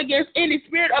 We come against any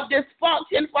spirit of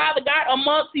dysfunction, Father God,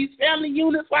 amongst these family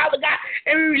units, Father God,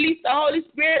 and we release the Holy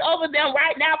Spirit over them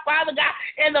right now, Father God,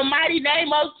 in the mighty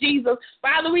name of Jesus.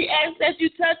 Father, we ask that you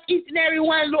touch each and every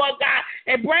one, Lord God,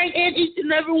 and bring in each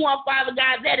and every one, Father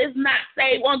God, that is not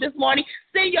saved on this morning.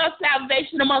 Send your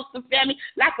salvation amongst the family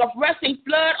like a rushing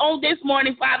flood on this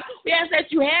morning, Father. We ask that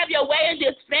you have your way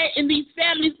in these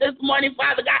families this morning,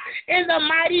 Father God, in the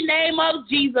mighty name of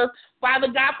Jesus. Father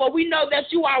God, for we know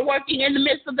that you are working in the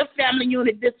midst of the family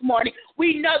unit this morning.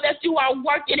 We know that you are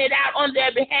working it out on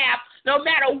their behalf, no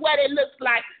matter what it looks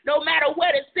like, no matter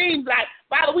what it seems like.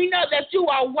 Father, we know that you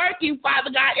are working,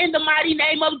 Father God, in the mighty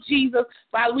name of Jesus.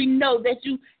 Father, we know that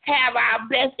you have our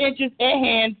best interest at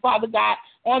hand, Father God,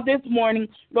 on this morning.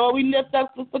 Lord, we lift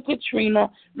up Sister Katrina.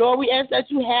 Lord, we ask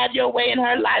that you have your way in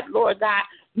her life, Lord God.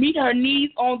 meet her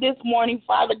needs on this morning,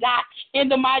 Father God, in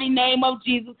the mighty name of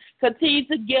Jesus. Continue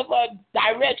to give her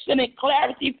direction and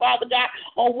clarity, Father God,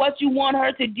 on what you want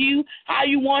her to do, how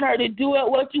you want her to do it,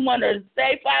 what you want her to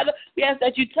say, Father. We ask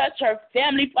that you touch her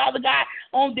family, Father God,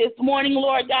 on this morning,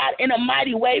 Lord God, in a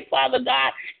mighty way, Father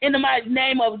God, in the mighty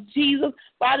name of Jesus.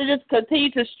 Father, just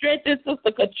continue to strengthen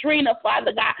Sister Katrina,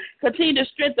 Father God. Continue to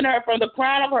strengthen her from the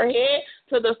crown of her head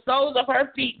to the soles of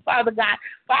her feet, Father God.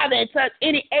 Father, and touch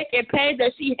any ache and pain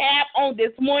that she have on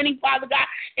this morning, Father God,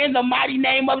 in the mighty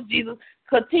name of Jesus.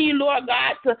 Continue, Lord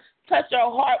God, to touch her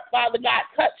heart, Father God.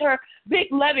 Touch her big,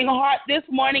 loving heart this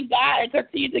morning, God, and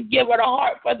continue to give her the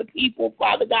heart for the people,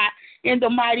 Father God, in the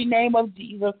mighty name of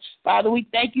Jesus. Father, we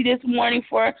thank you this morning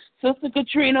for Sister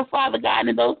Katrina, Father God,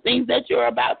 and those things that you're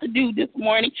about to do this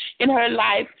morning in her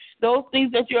life, those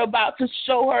things that you're about to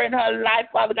show her in her life,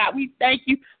 Father God. We thank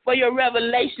you for your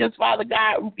revelations, Father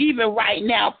God, even right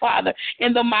now, Father,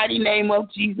 in the mighty name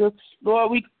of Jesus.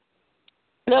 Lord, we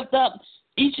lift up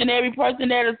each and every person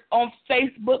that is on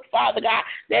Facebook, Father God,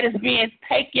 that is being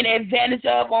taken advantage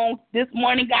of on this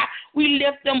morning, God. We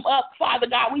lift them up, Father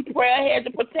God. We pray a hedge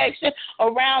of protection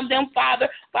around them, Father.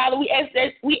 Father, we ask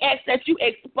that you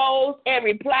expose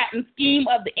every plot and scheme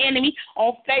of the enemy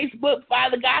on Facebook,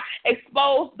 Father God.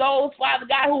 Expose those, Father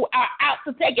God, who are out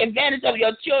to take advantage of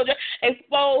your children.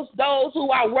 Expose those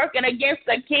who are working against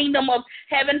the kingdom of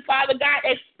heaven, Father God.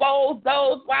 Expose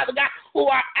those, Father God, who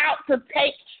are out to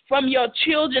take from your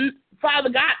children, Father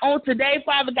God, on today,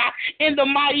 Father God, in the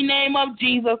mighty name of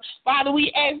Jesus. Father,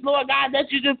 we ask, Lord God, that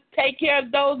you just take care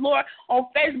of those, Lord, on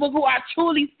Facebook who are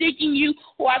truly seeking you,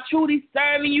 who are truly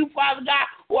serving you, Father God,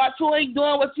 who are truly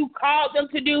doing what you called them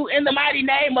to do in the mighty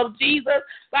name of Jesus.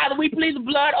 Father, we plead the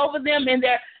blood over them in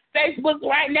their Facebook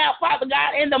right now, Father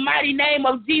God, in the mighty name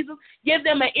of Jesus. Give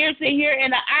them an ear to hear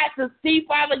and an eye to see,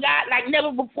 Father God, like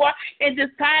never before in this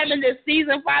time, in this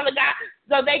season, Father God,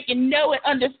 so they can know and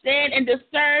understand and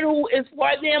discern who is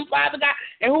for them, Father God,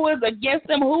 and who is against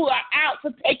them, who are out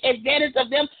to take advantage of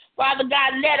them. Father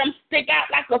God, let them stick out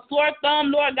like a sore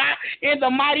thumb, Lord God, in the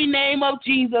mighty name of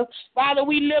Jesus. Father,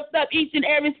 we lift up each and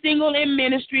every single in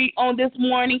ministry on this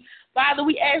morning. Father,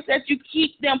 we ask that you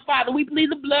keep them, Father. We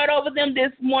plead the blood over them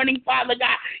this morning, Father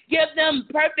God. Give them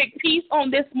perfect peace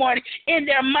on this morning in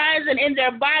their minds and in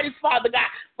their bodies, Father God.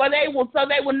 So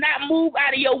they will not move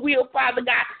out of your will, Father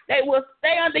God. They will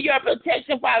stay under your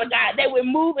protection, Father God. They will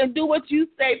move and do what you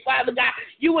say, Father God.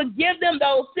 You will give them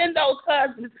send those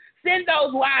husbands, send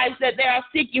those wives that they are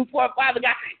seeking for, Father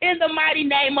God, in the mighty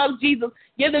name of Jesus.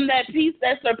 Give them that peace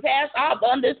that surpasses all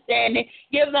understanding.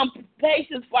 Give them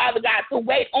patience, Father God, to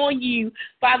wait on you,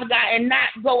 Father God, and not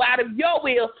go out of your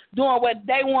will doing what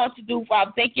they want to do,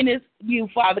 Father, thinking it's you,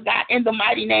 Father God, in the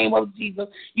mighty name of Jesus.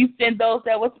 You send those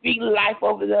that will speak life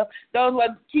over them, those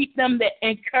will keep them that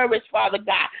encourage, Father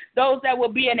God, those that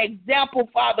will be an example,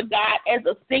 Father God, as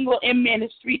a single in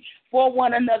ministry for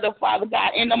one another, Father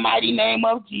God, in the mighty name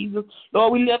of Jesus.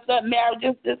 Lord, we lift up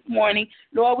marriages this morning.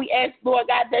 Lord, we ask, Lord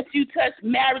God, that you touch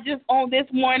marriages on this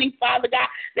morning, Father God,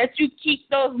 that you keep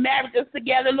those marriages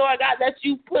together, Lord God, that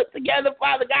you put together,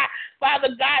 Father God. Father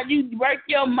God, you work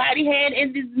your mighty hand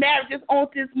in these marriages on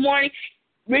this morning.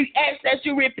 We ask that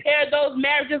you repair those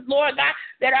marriages, Lord God,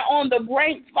 that are on the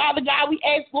brink, Father God. We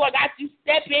ask, Lord God, you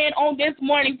step in on this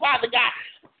morning, Father God.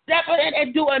 Step in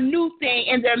and do a new thing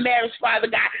in their marriage, Father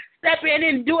God. Step in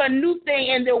and do a new thing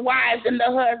in their wives and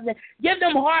their husbands. Give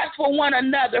them hearts for one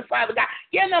another, Father God.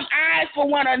 Give them eyes for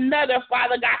one another,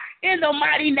 Father God. In the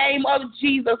mighty name of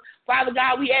Jesus, Father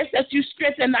God, we ask that you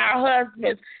strengthen our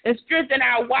husbands and strengthen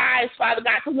our wives, Father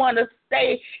God, to want to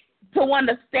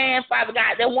stand, Father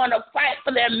God, that want to fight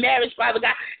for their marriage, Father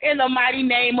God, in the mighty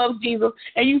name of Jesus.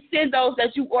 And you send those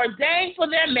that you ordained for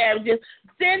their marriages.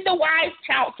 Send the wise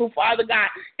counsel, Father God,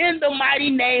 in the mighty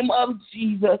name of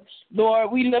Jesus.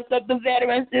 Lord, we lift up the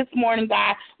veterans this morning,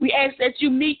 God. We ask that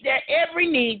you meet their every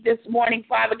need this morning,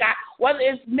 Father God, whether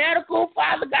it's medical,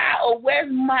 Father God, or whether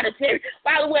it's monetary.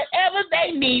 Father, whatever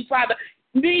they need, Father,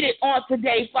 meet it on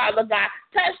today, Father God.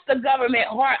 Touch the government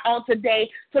heart on today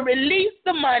to release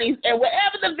the monies and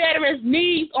whatever the veterans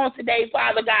need on today,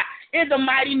 Father God, in the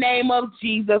mighty name of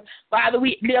Jesus. Father,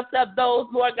 we lift up those,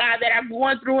 Lord God, that are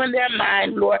going through in their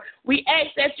mind, Lord. We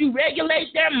ask that you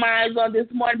regulate their minds on this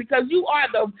morning because you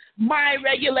are the mind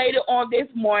regulator on this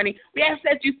morning. We ask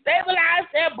that you stabilize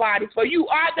their bodies, for you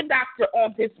are the doctor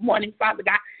on this morning, Father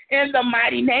God. In the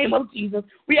mighty name of Jesus,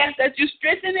 we ask that you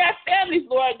strengthen their families,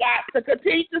 Lord God, to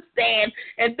continue to stand,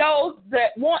 and those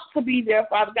that want to be there,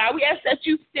 Father God, we ask that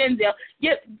you send them.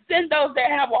 Send those that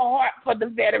have a heart for the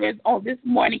veterans on this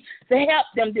morning to help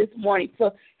them this morning,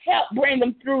 to help bring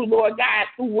them through, Lord God,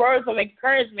 through words of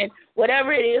encouragement,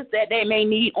 whatever it is that they may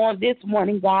need on this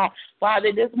morning, God.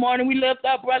 Father, this morning we lift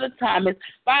up Brother Thomas.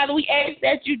 Father, we ask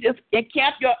that you just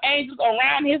encamp your angels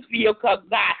around his vehicle,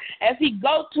 God, as he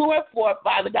goes to and forth,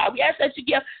 Father God. We ask that you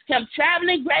give him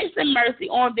traveling grace and mercy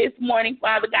on this morning,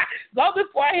 Father God. Go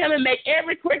before him and make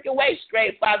every crooked way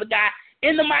straight, Father God.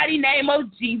 In the mighty name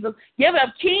of Jesus. Give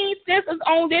him keen senses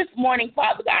on this morning,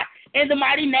 Father God. In the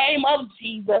mighty name of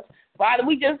Jesus. Father,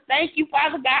 we just thank you,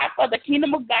 Father God, for the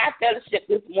Kingdom of God fellowship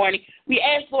this morning. We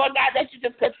ask, Lord God, that you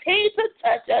just continue to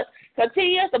touch us,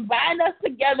 continue to bind us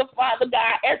together, Father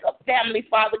God, as a family,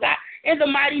 Father God, in the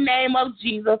mighty name of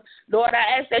Jesus. Lord,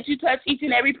 I ask that you touch each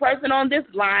and every person on this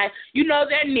line. You know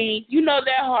their needs, you know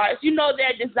their hearts, you know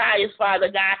their desires, Father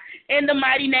God, in the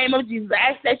mighty name of Jesus.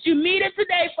 I ask that you meet it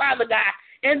today, Father God,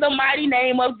 in the mighty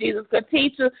name of Jesus.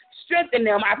 Continue to strengthen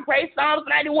them. I pray Psalms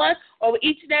 91 over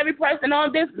each and every person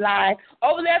on this line,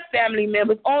 over their family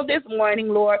members on this morning,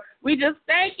 Lord. We just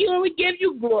thank you and we give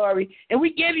you glory and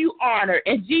we give you honor.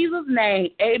 In Jesus' name,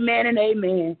 amen and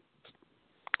amen.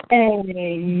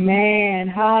 Amen.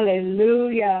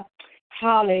 Hallelujah.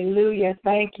 Hallelujah.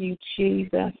 Thank you,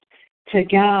 Jesus. To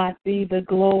God be the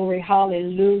glory.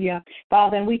 Hallelujah.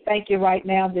 Father, and we thank you right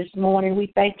now this morning.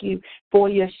 We thank you for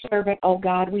your servant, oh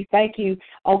God. We thank you,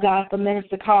 oh God, for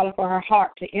Minister Carla, for her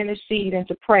heart to intercede and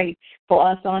to pray for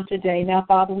us on today. Now,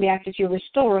 Father, we ask that you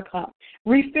restore her cup.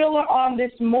 Refill her on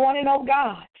this morning, oh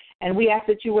God. And we ask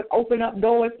that you would open up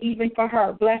doors even for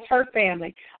her. Bless her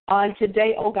family on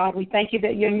today, oh God. We thank you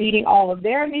that you're meeting all of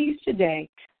their needs today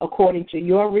according to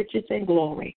your riches and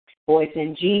glory. For it's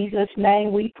in Jesus'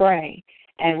 name we pray.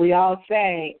 And we all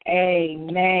say,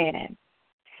 amen.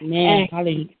 Amen.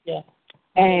 Hallelujah.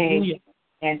 Amen.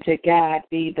 And to God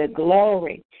be the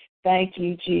glory. Thank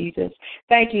you, Jesus.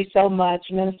 Thank you so much,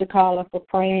 Minister Carla, for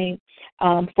praying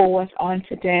for us on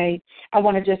today. I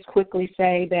want to just quickly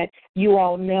say that you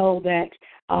all know that,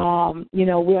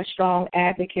 we're strong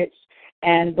advocates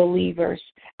and believers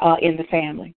in the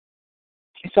family.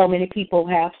 So many people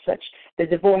have the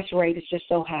divorce rate is just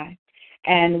so high.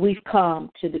 And we've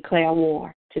come to declare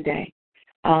war today.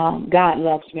 God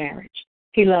loves marriage.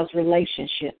 He loves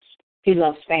relationships. He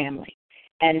loves family.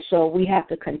 And so we have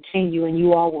to continue, and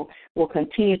you all will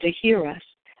continue to hear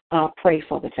us pray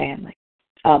for the family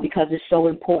because it's so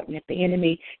important. If the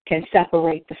enemy can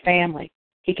separate the family,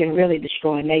 he can really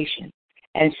destroy a nation.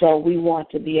 And so we want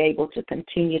to be able to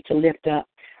continue to lift up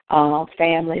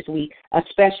families. We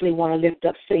especially want to lift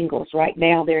up singles. Right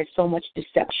now there is so much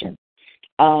deception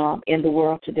in the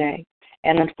world today.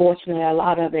 And unfortunately, a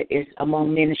lot of it is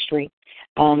among ministry.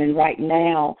 And right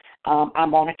now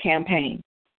I'm on a campaign,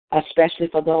 especially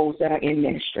for those that are in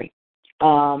ministry.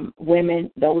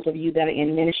 Women, those of you that are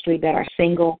in ministry that are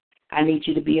single, I need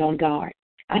you to be on guard.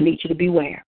 I need you to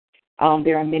beware.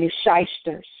 There are many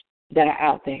shysters that are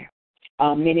out there,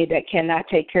 many that cannot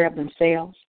take care of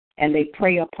themselves, and they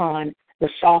prey upon the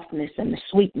softness and the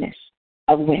sweetness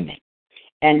of women.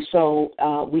 And so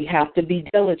we have to be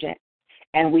diligent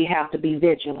and we have to be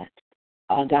vigilant.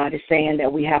 God is saying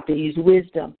that we have to use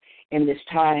wisdom in this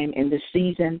time, in this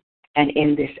season, and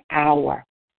in this hour.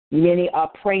 Many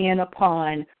are preying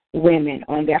upon women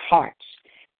on their hearts,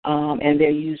 and they're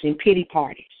using pity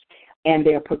parties, and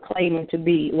they're proclaiming to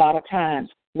be, a lot of times,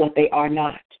 what they are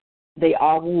not. They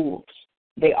are wolves.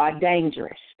 They are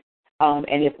dangerous. And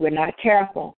if we're not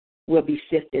careful, we'll be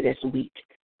sifted as wheat.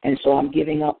 And so I'm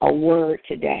giving up a word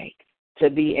today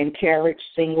to be encouraged,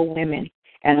 single women,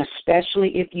 and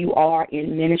especially if you are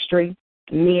in ministry,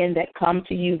 men that come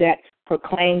to you that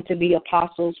proclaim to be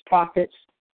apostles, prophets,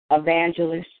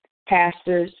 evangelists,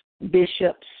 pastors,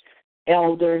 bishops,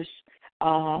 elders.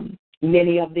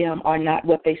 Many of them are not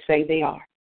what they say they are.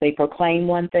 They proclaim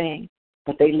one thing,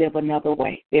 but they live another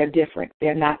way. They're different.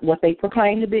 They're not what they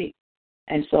proclaim to be.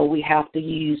 And so we have to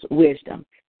use wisdom.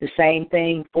 The same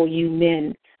thing for you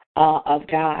men of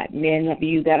God, men of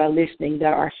you that are listening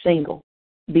that are single.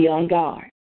 Be on guard.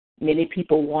 Many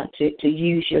people want to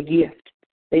use your gift.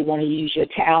 They want to use your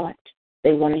talent.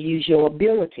 They want to use your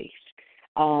abilities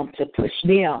to push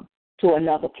them to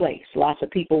another place. Lots of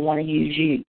people want to use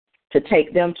you to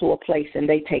take them to a place, and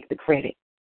they take the credit,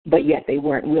 but yet they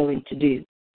weren't willing to do.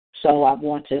 So I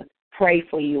want to pray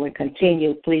for you and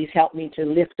continue. Please help me to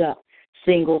lift up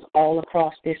singles all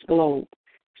across this globe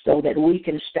so that we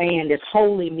can stand as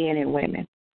holy men and women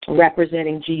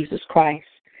representing Jesus Christ,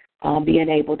 being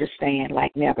able to stand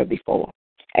like never before.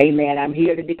 Amen. I'm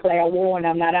here to declare war, and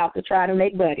I'm not out to try to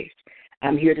make buddies.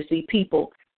 I'm here to see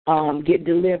people get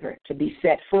delivered, to be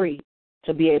set free,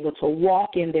 to be able to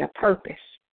walk in their purpose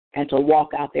and to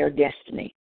walk out their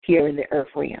destiny here in the earth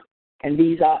realm. And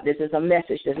this is a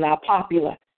message that's not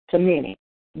popular to many,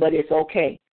 but it's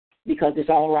okay because it's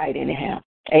all right anyhow.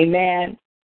 Amen.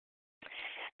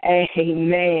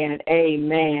 Amen.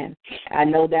 Amen. I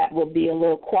know that will be a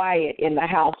little quiet in the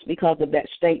house because of that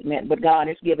statement, but God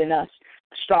has given us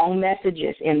strong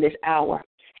messages in this hour,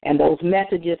 and those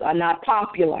messages are not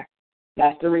popular.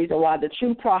 That's the reason why the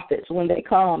true prophets, when they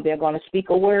come, they're going to speak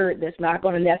a word that's not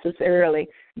going to necessarily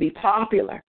be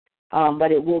popular,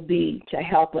 but it will be to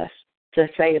help us to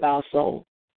save our soul.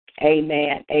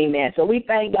 Amen. Amen. So we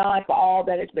thank God for all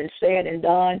that has been said and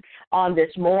done on this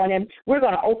morning. We're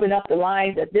going to open up the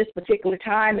lines at this particular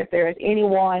time if there is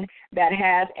anyone that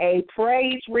has a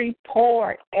praise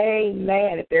report.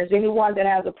 Amen. If there's anyone that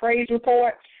has a praise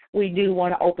report, we do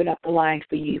want to open up the lines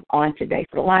for you on today.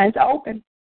 So the lines are open.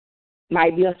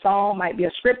 Might be a song, might be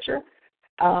a scripture,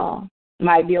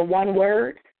 might be a one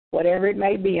word, whatever it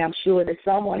may be. I'm sure that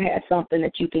someone has something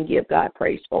that you can give God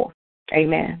praise for.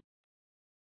 Amen.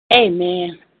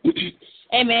 Amen.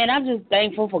 Amen. I'm just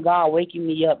thankful for God waking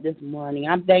me up this morning.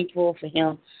 I'm thankful for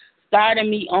Him starting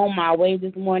me on my way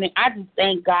this morning. I just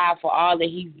thank God for all that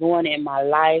He's doing in my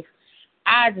life.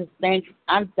 I'm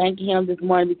thanking Him this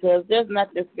morning because there's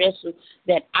nothing special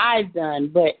that I've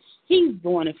done, but He's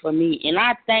doing it for me. And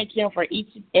I thank Him for each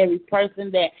and every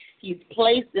person that He's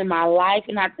placed in my life.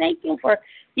 And I thank Him for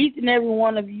each and every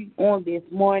one of you on this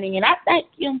morning. And I thank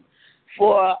Him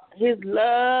for His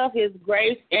love, His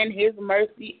grace, and His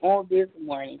mercy on this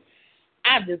morning.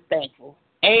 I'm just thankful.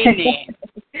 Amen.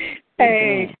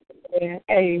 Amen.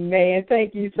 Amen.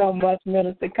 Thank you so much,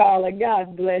 Minister Carla.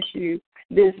 God bless you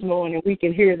this morning. We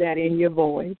can hear that in your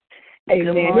voice. Amen.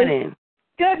 Good morning.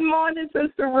 Good morning,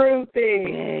 Sister Ruthie.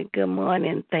 Yeah, good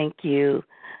morning. Thank you.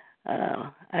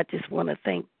 I just want to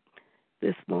thank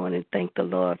the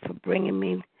Lord for bringing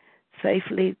me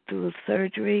safely through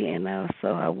surgery, and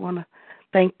also I want to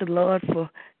thank the Lord for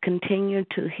continuing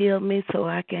to heal me so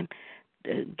I can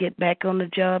get back on the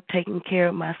job taking care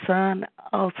of my son.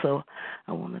 Also,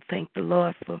 I want to thank the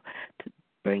Lord for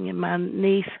bringing my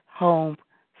niece home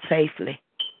safely.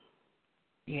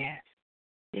 Yes.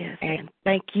 Yes, and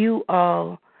thank you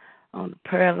all on the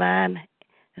prayer line,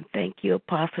 and thank you,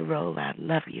 Apostle Rose. I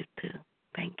love you, too.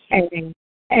 Thank you.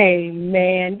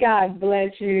 Amen. God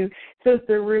bless you,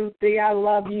 Sister Ruthie. I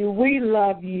love you. We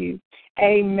love you.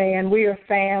 Amen. We are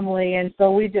family, and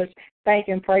so we just thank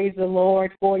and praise the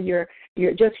Lord for your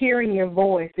just hearing your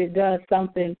voice. It does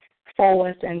something for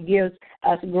us and gives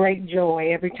us great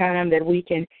joy every time that we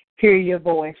can hear your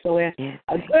voice. So it's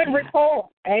a good report.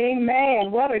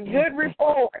 Amen. What a good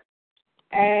report.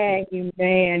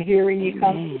 Amen. Hearing you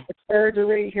come to the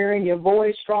surgery, hearing your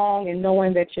voice strong, and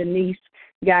knowing that your niece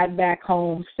got back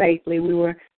home safely. We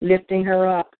were lifting her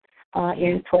up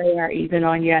in prayer even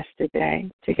on yesterday.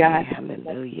 To God.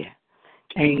 Hallelujah.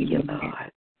 Thank you,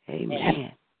 Lord.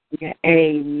 Amen.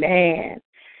 Amen.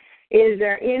 Is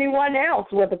there anyone else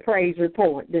with a praise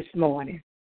report this morning?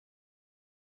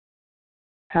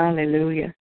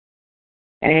 Hallelujah.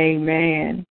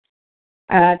 Amen.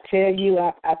 I tell you,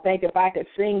 I think if I could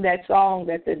sing that song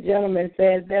that the gentleman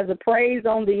says, there's a praise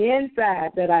on the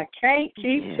inside that I can't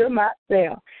keep to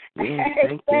myself. Yes,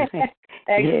 thank you.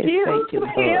 Excuse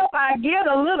me if I get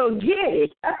a little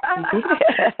giddy,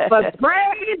 but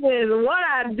praise is what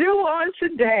I do on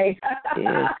today.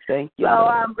 Yes, thank you. So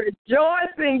Lord. I'm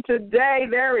rejoicing today.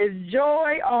 There is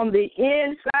joy on the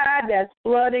inside that's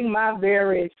flooding my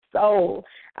very soul.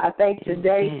 I think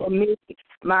today for me,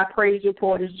 my praise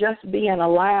report is just being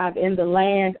alive in the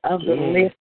land of the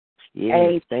living.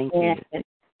 Yes, thank you.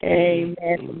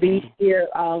 Amen. To be here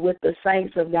with the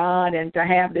saints of God and to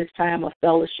have this time of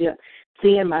fellowship,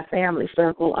 seeing my family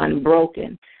circle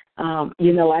unbroken.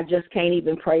 I just can't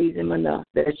even praise Him enough.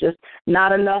 There's just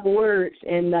not enough words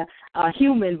in the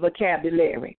human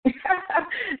vocabulary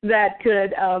that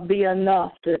could be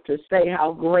enough to say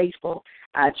how grateful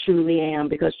I truly am,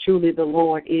 because truly the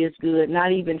Lord is good,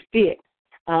 not even fit.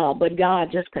 But God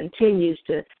just continues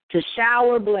to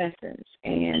shower blessings,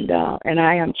 and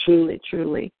I am truly,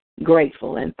 truly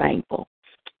grateful and thankful.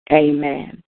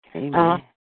 Amen. Amen.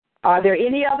 Are there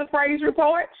any other praise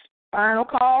reports? Final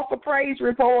call for praise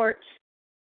reports.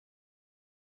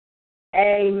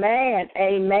 Amen.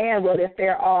 Amen. Well, if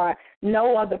there are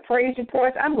no other praise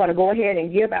reports, I'm going to go ahead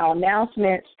and give our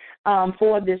announcements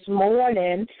for this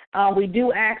morning. We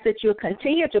do ask that you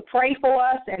continue to pray for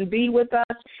us and be with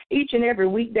us each and every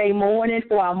weekday morning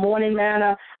for our Morning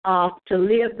Manna to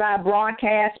Live by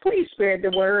broadcast. Please spread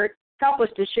the word. Help us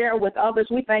to share with others.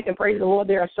 We thank and praise the Lord.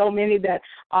 There are so many that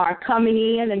are coming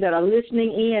in and that are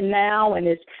listening in now, and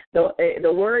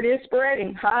the word is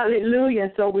spreading. Hallelujah.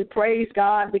 And so we praise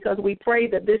God because we pray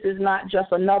that this is not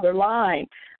just another line,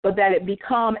 but that it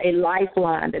become a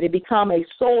lifeline, that it become a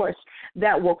source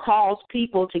that will cause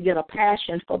people to get a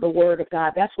passion for the Word of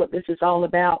God. That's what this is all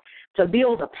about, to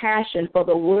build a passion for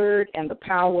the Word and the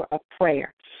power of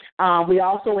prayer. We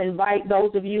also invite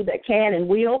those of you that can and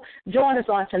will join us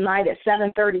on tonight at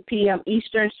 7:30 p.m.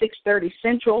 Eastern, 6:30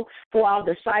 Central for our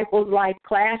Disciples Life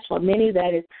class. For many,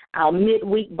 that is our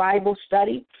midweek Bible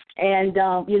study. And,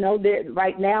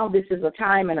 right now this is a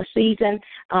time and a season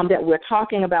that we're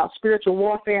talking about spiritual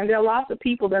warfare. And there are lots of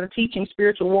people that are teaching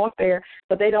spiritual warfare,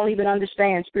 but they don't even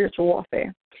understand spiritual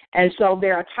warfare. And so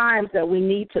there are times that we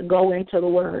need to go into the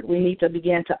Word. We need to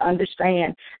begin to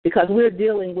understand, because we're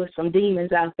dealing with some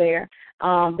demons out there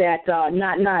that are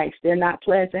not nice. They're not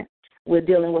pleasant. We're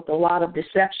dealing with a lot of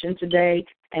deception today,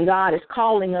 and God is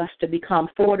calling us to become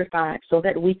fortified so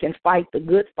that we can fight the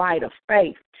good fight of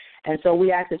faith. And so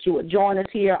we ask that you would join us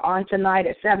here on tonight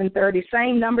at 7:30.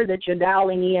 Same number that you're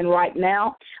dialing in right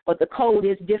now, but the code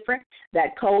is different.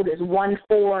 That code is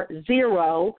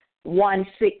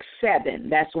 140167.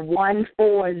 That's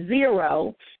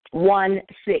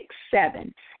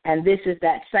 140167. And this is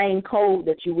that same code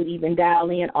that you would even dial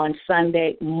in on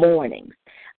Sunday mornings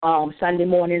and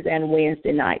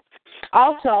Wednesday nights.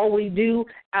 Also, we do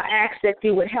ask that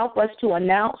you would help us to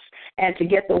announce and to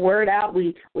get the word out.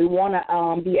 We want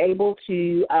to be able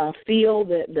to fill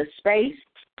the space.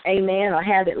 Amen. Or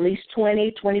have at least 20,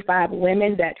 25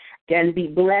 women that can be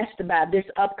blessed by this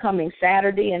upcoming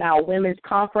Saturday in our women's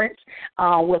conference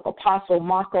with Apostle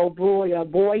Marco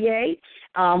Boye,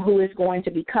 who is going to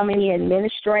be coming in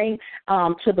ministering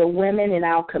to the women in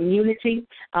our community.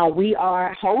 We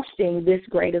are hosting this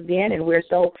great event, and we're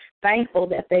so thankful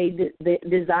that they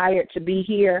desired to be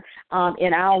here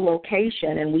in our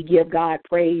location, and we give God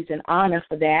praise and honor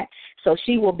for that. So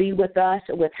she will be with us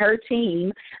with her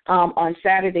team on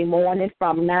Saturday morning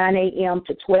from 9 a.m.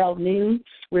 to 12 noon.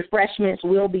 Refreshments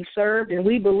will be served, and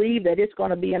we believe that it's going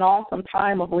to be an awesome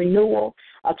time of renewal,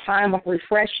 a time of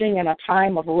refreshing, and a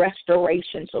time of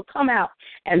restoration. So come out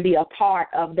and be a part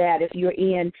of that if you're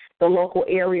in the local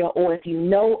area, or if you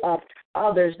know of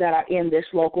others that are in this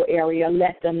local area.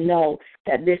 Let them know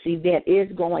that this event is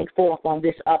going forth on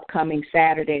this upcoming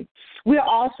Saturday. We're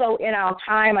also in our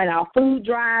time and our food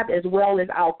drive as well as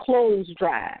our clothes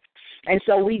drive. And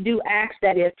so we do ask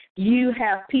that if you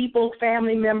have people,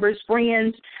 family members,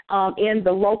 friends in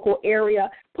the local area,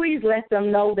 please let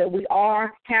them know that we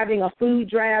are having a food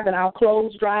drive and our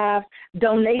clothes drive.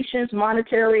 Donations,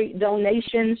 monetary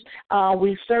donations,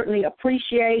 we certainly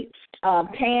appreciate.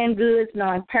 Canned goods,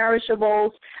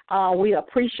 non-perishables, we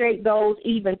appreciate those.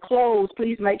 Even clothes,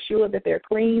 please make sure that they're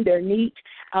clean, they're neat.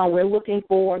 We're looking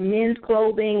for men's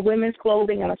clothing, women's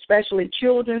clothing, and especially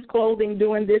children's clothing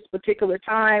during this particular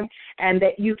time, and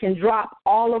that you can drop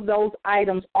all of those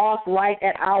items off right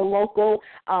at our local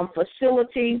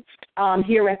facility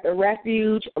here at the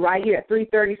Refuge, right here at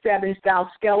 337 South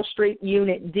Skell Street,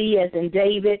 Unit D as in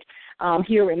David,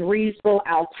 here in Reedsville.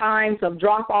 Our times of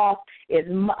drop-off is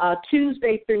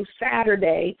Tuesday through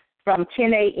Saturday from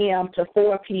 10 a.m. to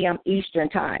 4 p.m. Eastern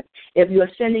Time. If you're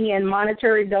sending in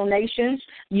monetary donations,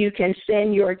 you can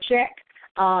send your check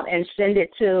and send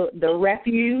it to the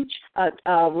Refuge.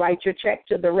 Write your check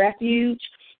to the Refuge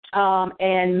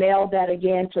and mail that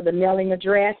again to the mailing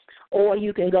address, or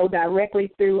you can go directly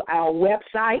through our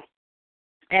website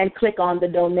and click on the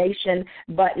donation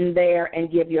button there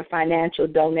and give your financial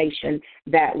donation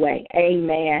that way.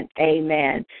 Amen.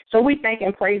 Amen. So we thank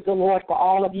and praise the Lord for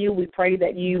all of you. We pray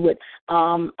that you would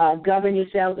govern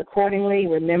yourselves accordingly.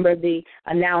 Remember the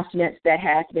announcements that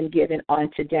has been given on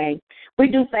today. We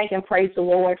do thank and praise the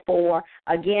Lord for,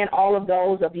 again, all of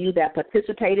those of you that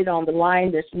participated on the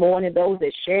line this morning, those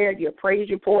that shared your praise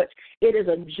reports. It is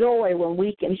a joy when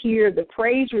we can hear the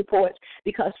praise reports,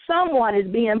 because someone is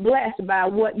being blessed by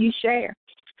what you share.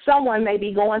 Someone may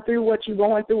be going through what you're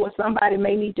going through, or somebody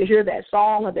may need to hear that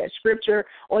song or that scripture,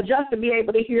 or just to be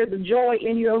able to hear the joy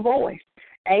in your voice.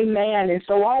 Amen. And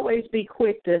so always be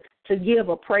quick to give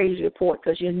a praise report,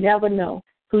 because you never know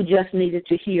who just needed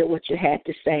to hear what you had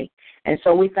to say. And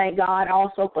so we thank God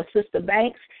also for Sister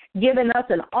Banks giving us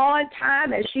an on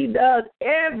time as she does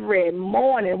every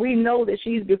morning. We know that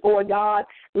she's before God,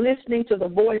 listening to the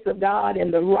voice of God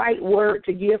and the right word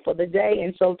to give for the day.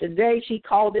 And so today she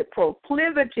called it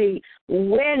Proclivity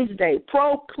Wednesday.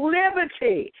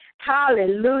 Proclivity.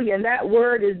 Hallelujah. And that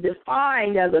word is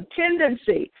defined as a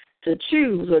tendency to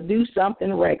choose or do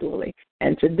something regularly.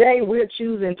 And today we're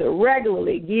choosing to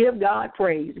regularly give God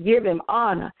praise, give him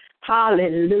honor.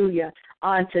 Hallelujah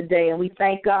on today. And we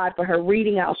thank God for her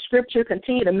reading our scripture.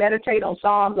 Continue to meditate on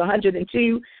Psalms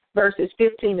 102, verses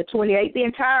 15 to 28. The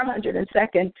entire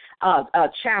 102nd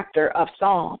chapter of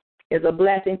Psalms is a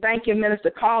blessing. Thank you, Minister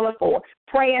Carla, for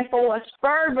praying for us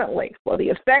fervently, for the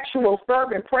effectual,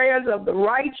 fervent prayers of the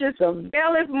righteous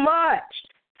availeth much.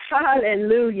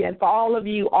 Hallelujah. And for all of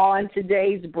you on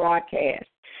today's broadcast.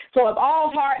 So if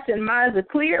all hearts and minds are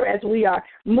clear as we are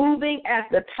moving at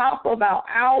the top of our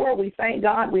hour, we thank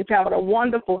God we've had a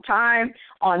wonderful time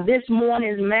on this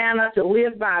morning's Manna to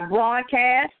Live By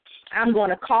broadcast. I'm going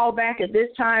to call back at this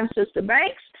time Sister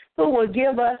Banks, who will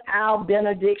give us our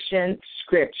benediction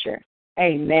scripture.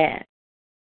 Amen.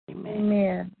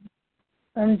 Amen.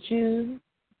 From Jude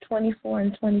 24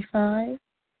 and 25,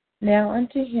 now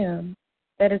unto him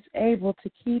that is able to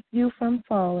keep you from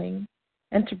falling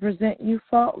and to present you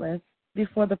faultless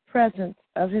before the presence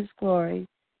of his glory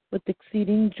with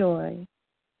exceeding joy.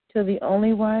 To the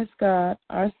only wise God,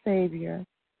 our Savior,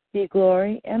 be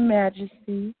glory and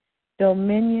majesty,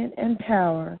 dominion and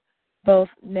power, both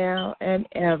now and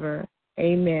ever.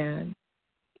 Amen.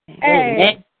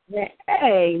 Amen.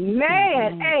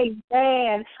 Amen.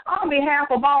 Amen. On behalf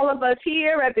of all of us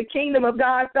here at the Kingdom of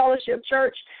God Fellowship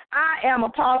Church, I am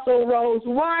Apostle Rose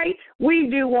White. We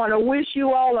do want to wish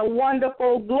you all a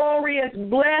wonderful, glorious,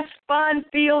 blessed,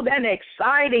 fun-filled, and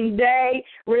exciting day.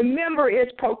 Remember,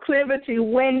 it's Proclivity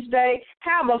Wednesday.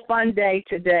 Have a fun day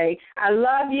today. I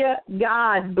love you.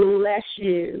 God bless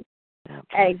you.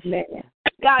 Amen.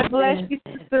 God bless you,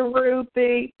 Sister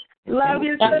Ruthie. Love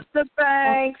you, Sister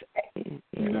Banks.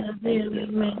 Love you,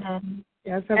 amen.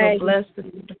 Yes, have a blessed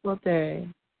and beautiful day.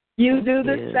 You do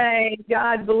the same.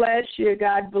 God bless you.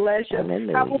 God bless you.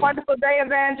 Hallelujah. Have a wonderful day,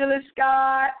 Evangelist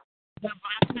Scott.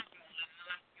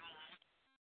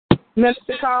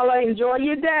 Mr. Carla, enjoy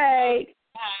your day.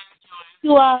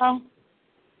 You are.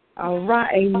 All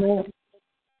right. Amen.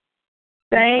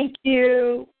 Thank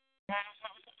you.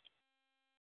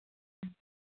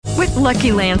 With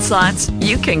Lucky Land Slots,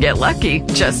 you can get lucky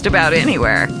just about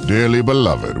anywhere. Dearly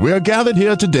beloved, we are gathered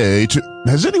here today to...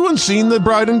 Has anyone seen the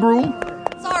bride and groom?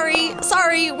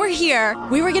 Sorry, we're here.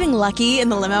 We were getting lucky in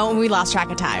the limo and we lost track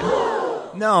of time.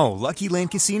 No, Lucky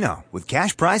Land Casino, with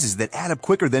cash prizes that add up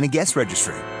quicker than a guest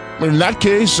registry. In that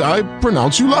case, I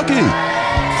pronounce you lucky.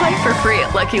 Play for free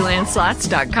at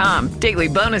LuckyLandSlots.com. Daily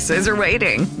bonuses are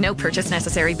waiting. No purchase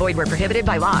necessary. Void where prohibited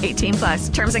by law.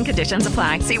 18+. Terms and conditions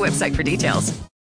apply. See website for details.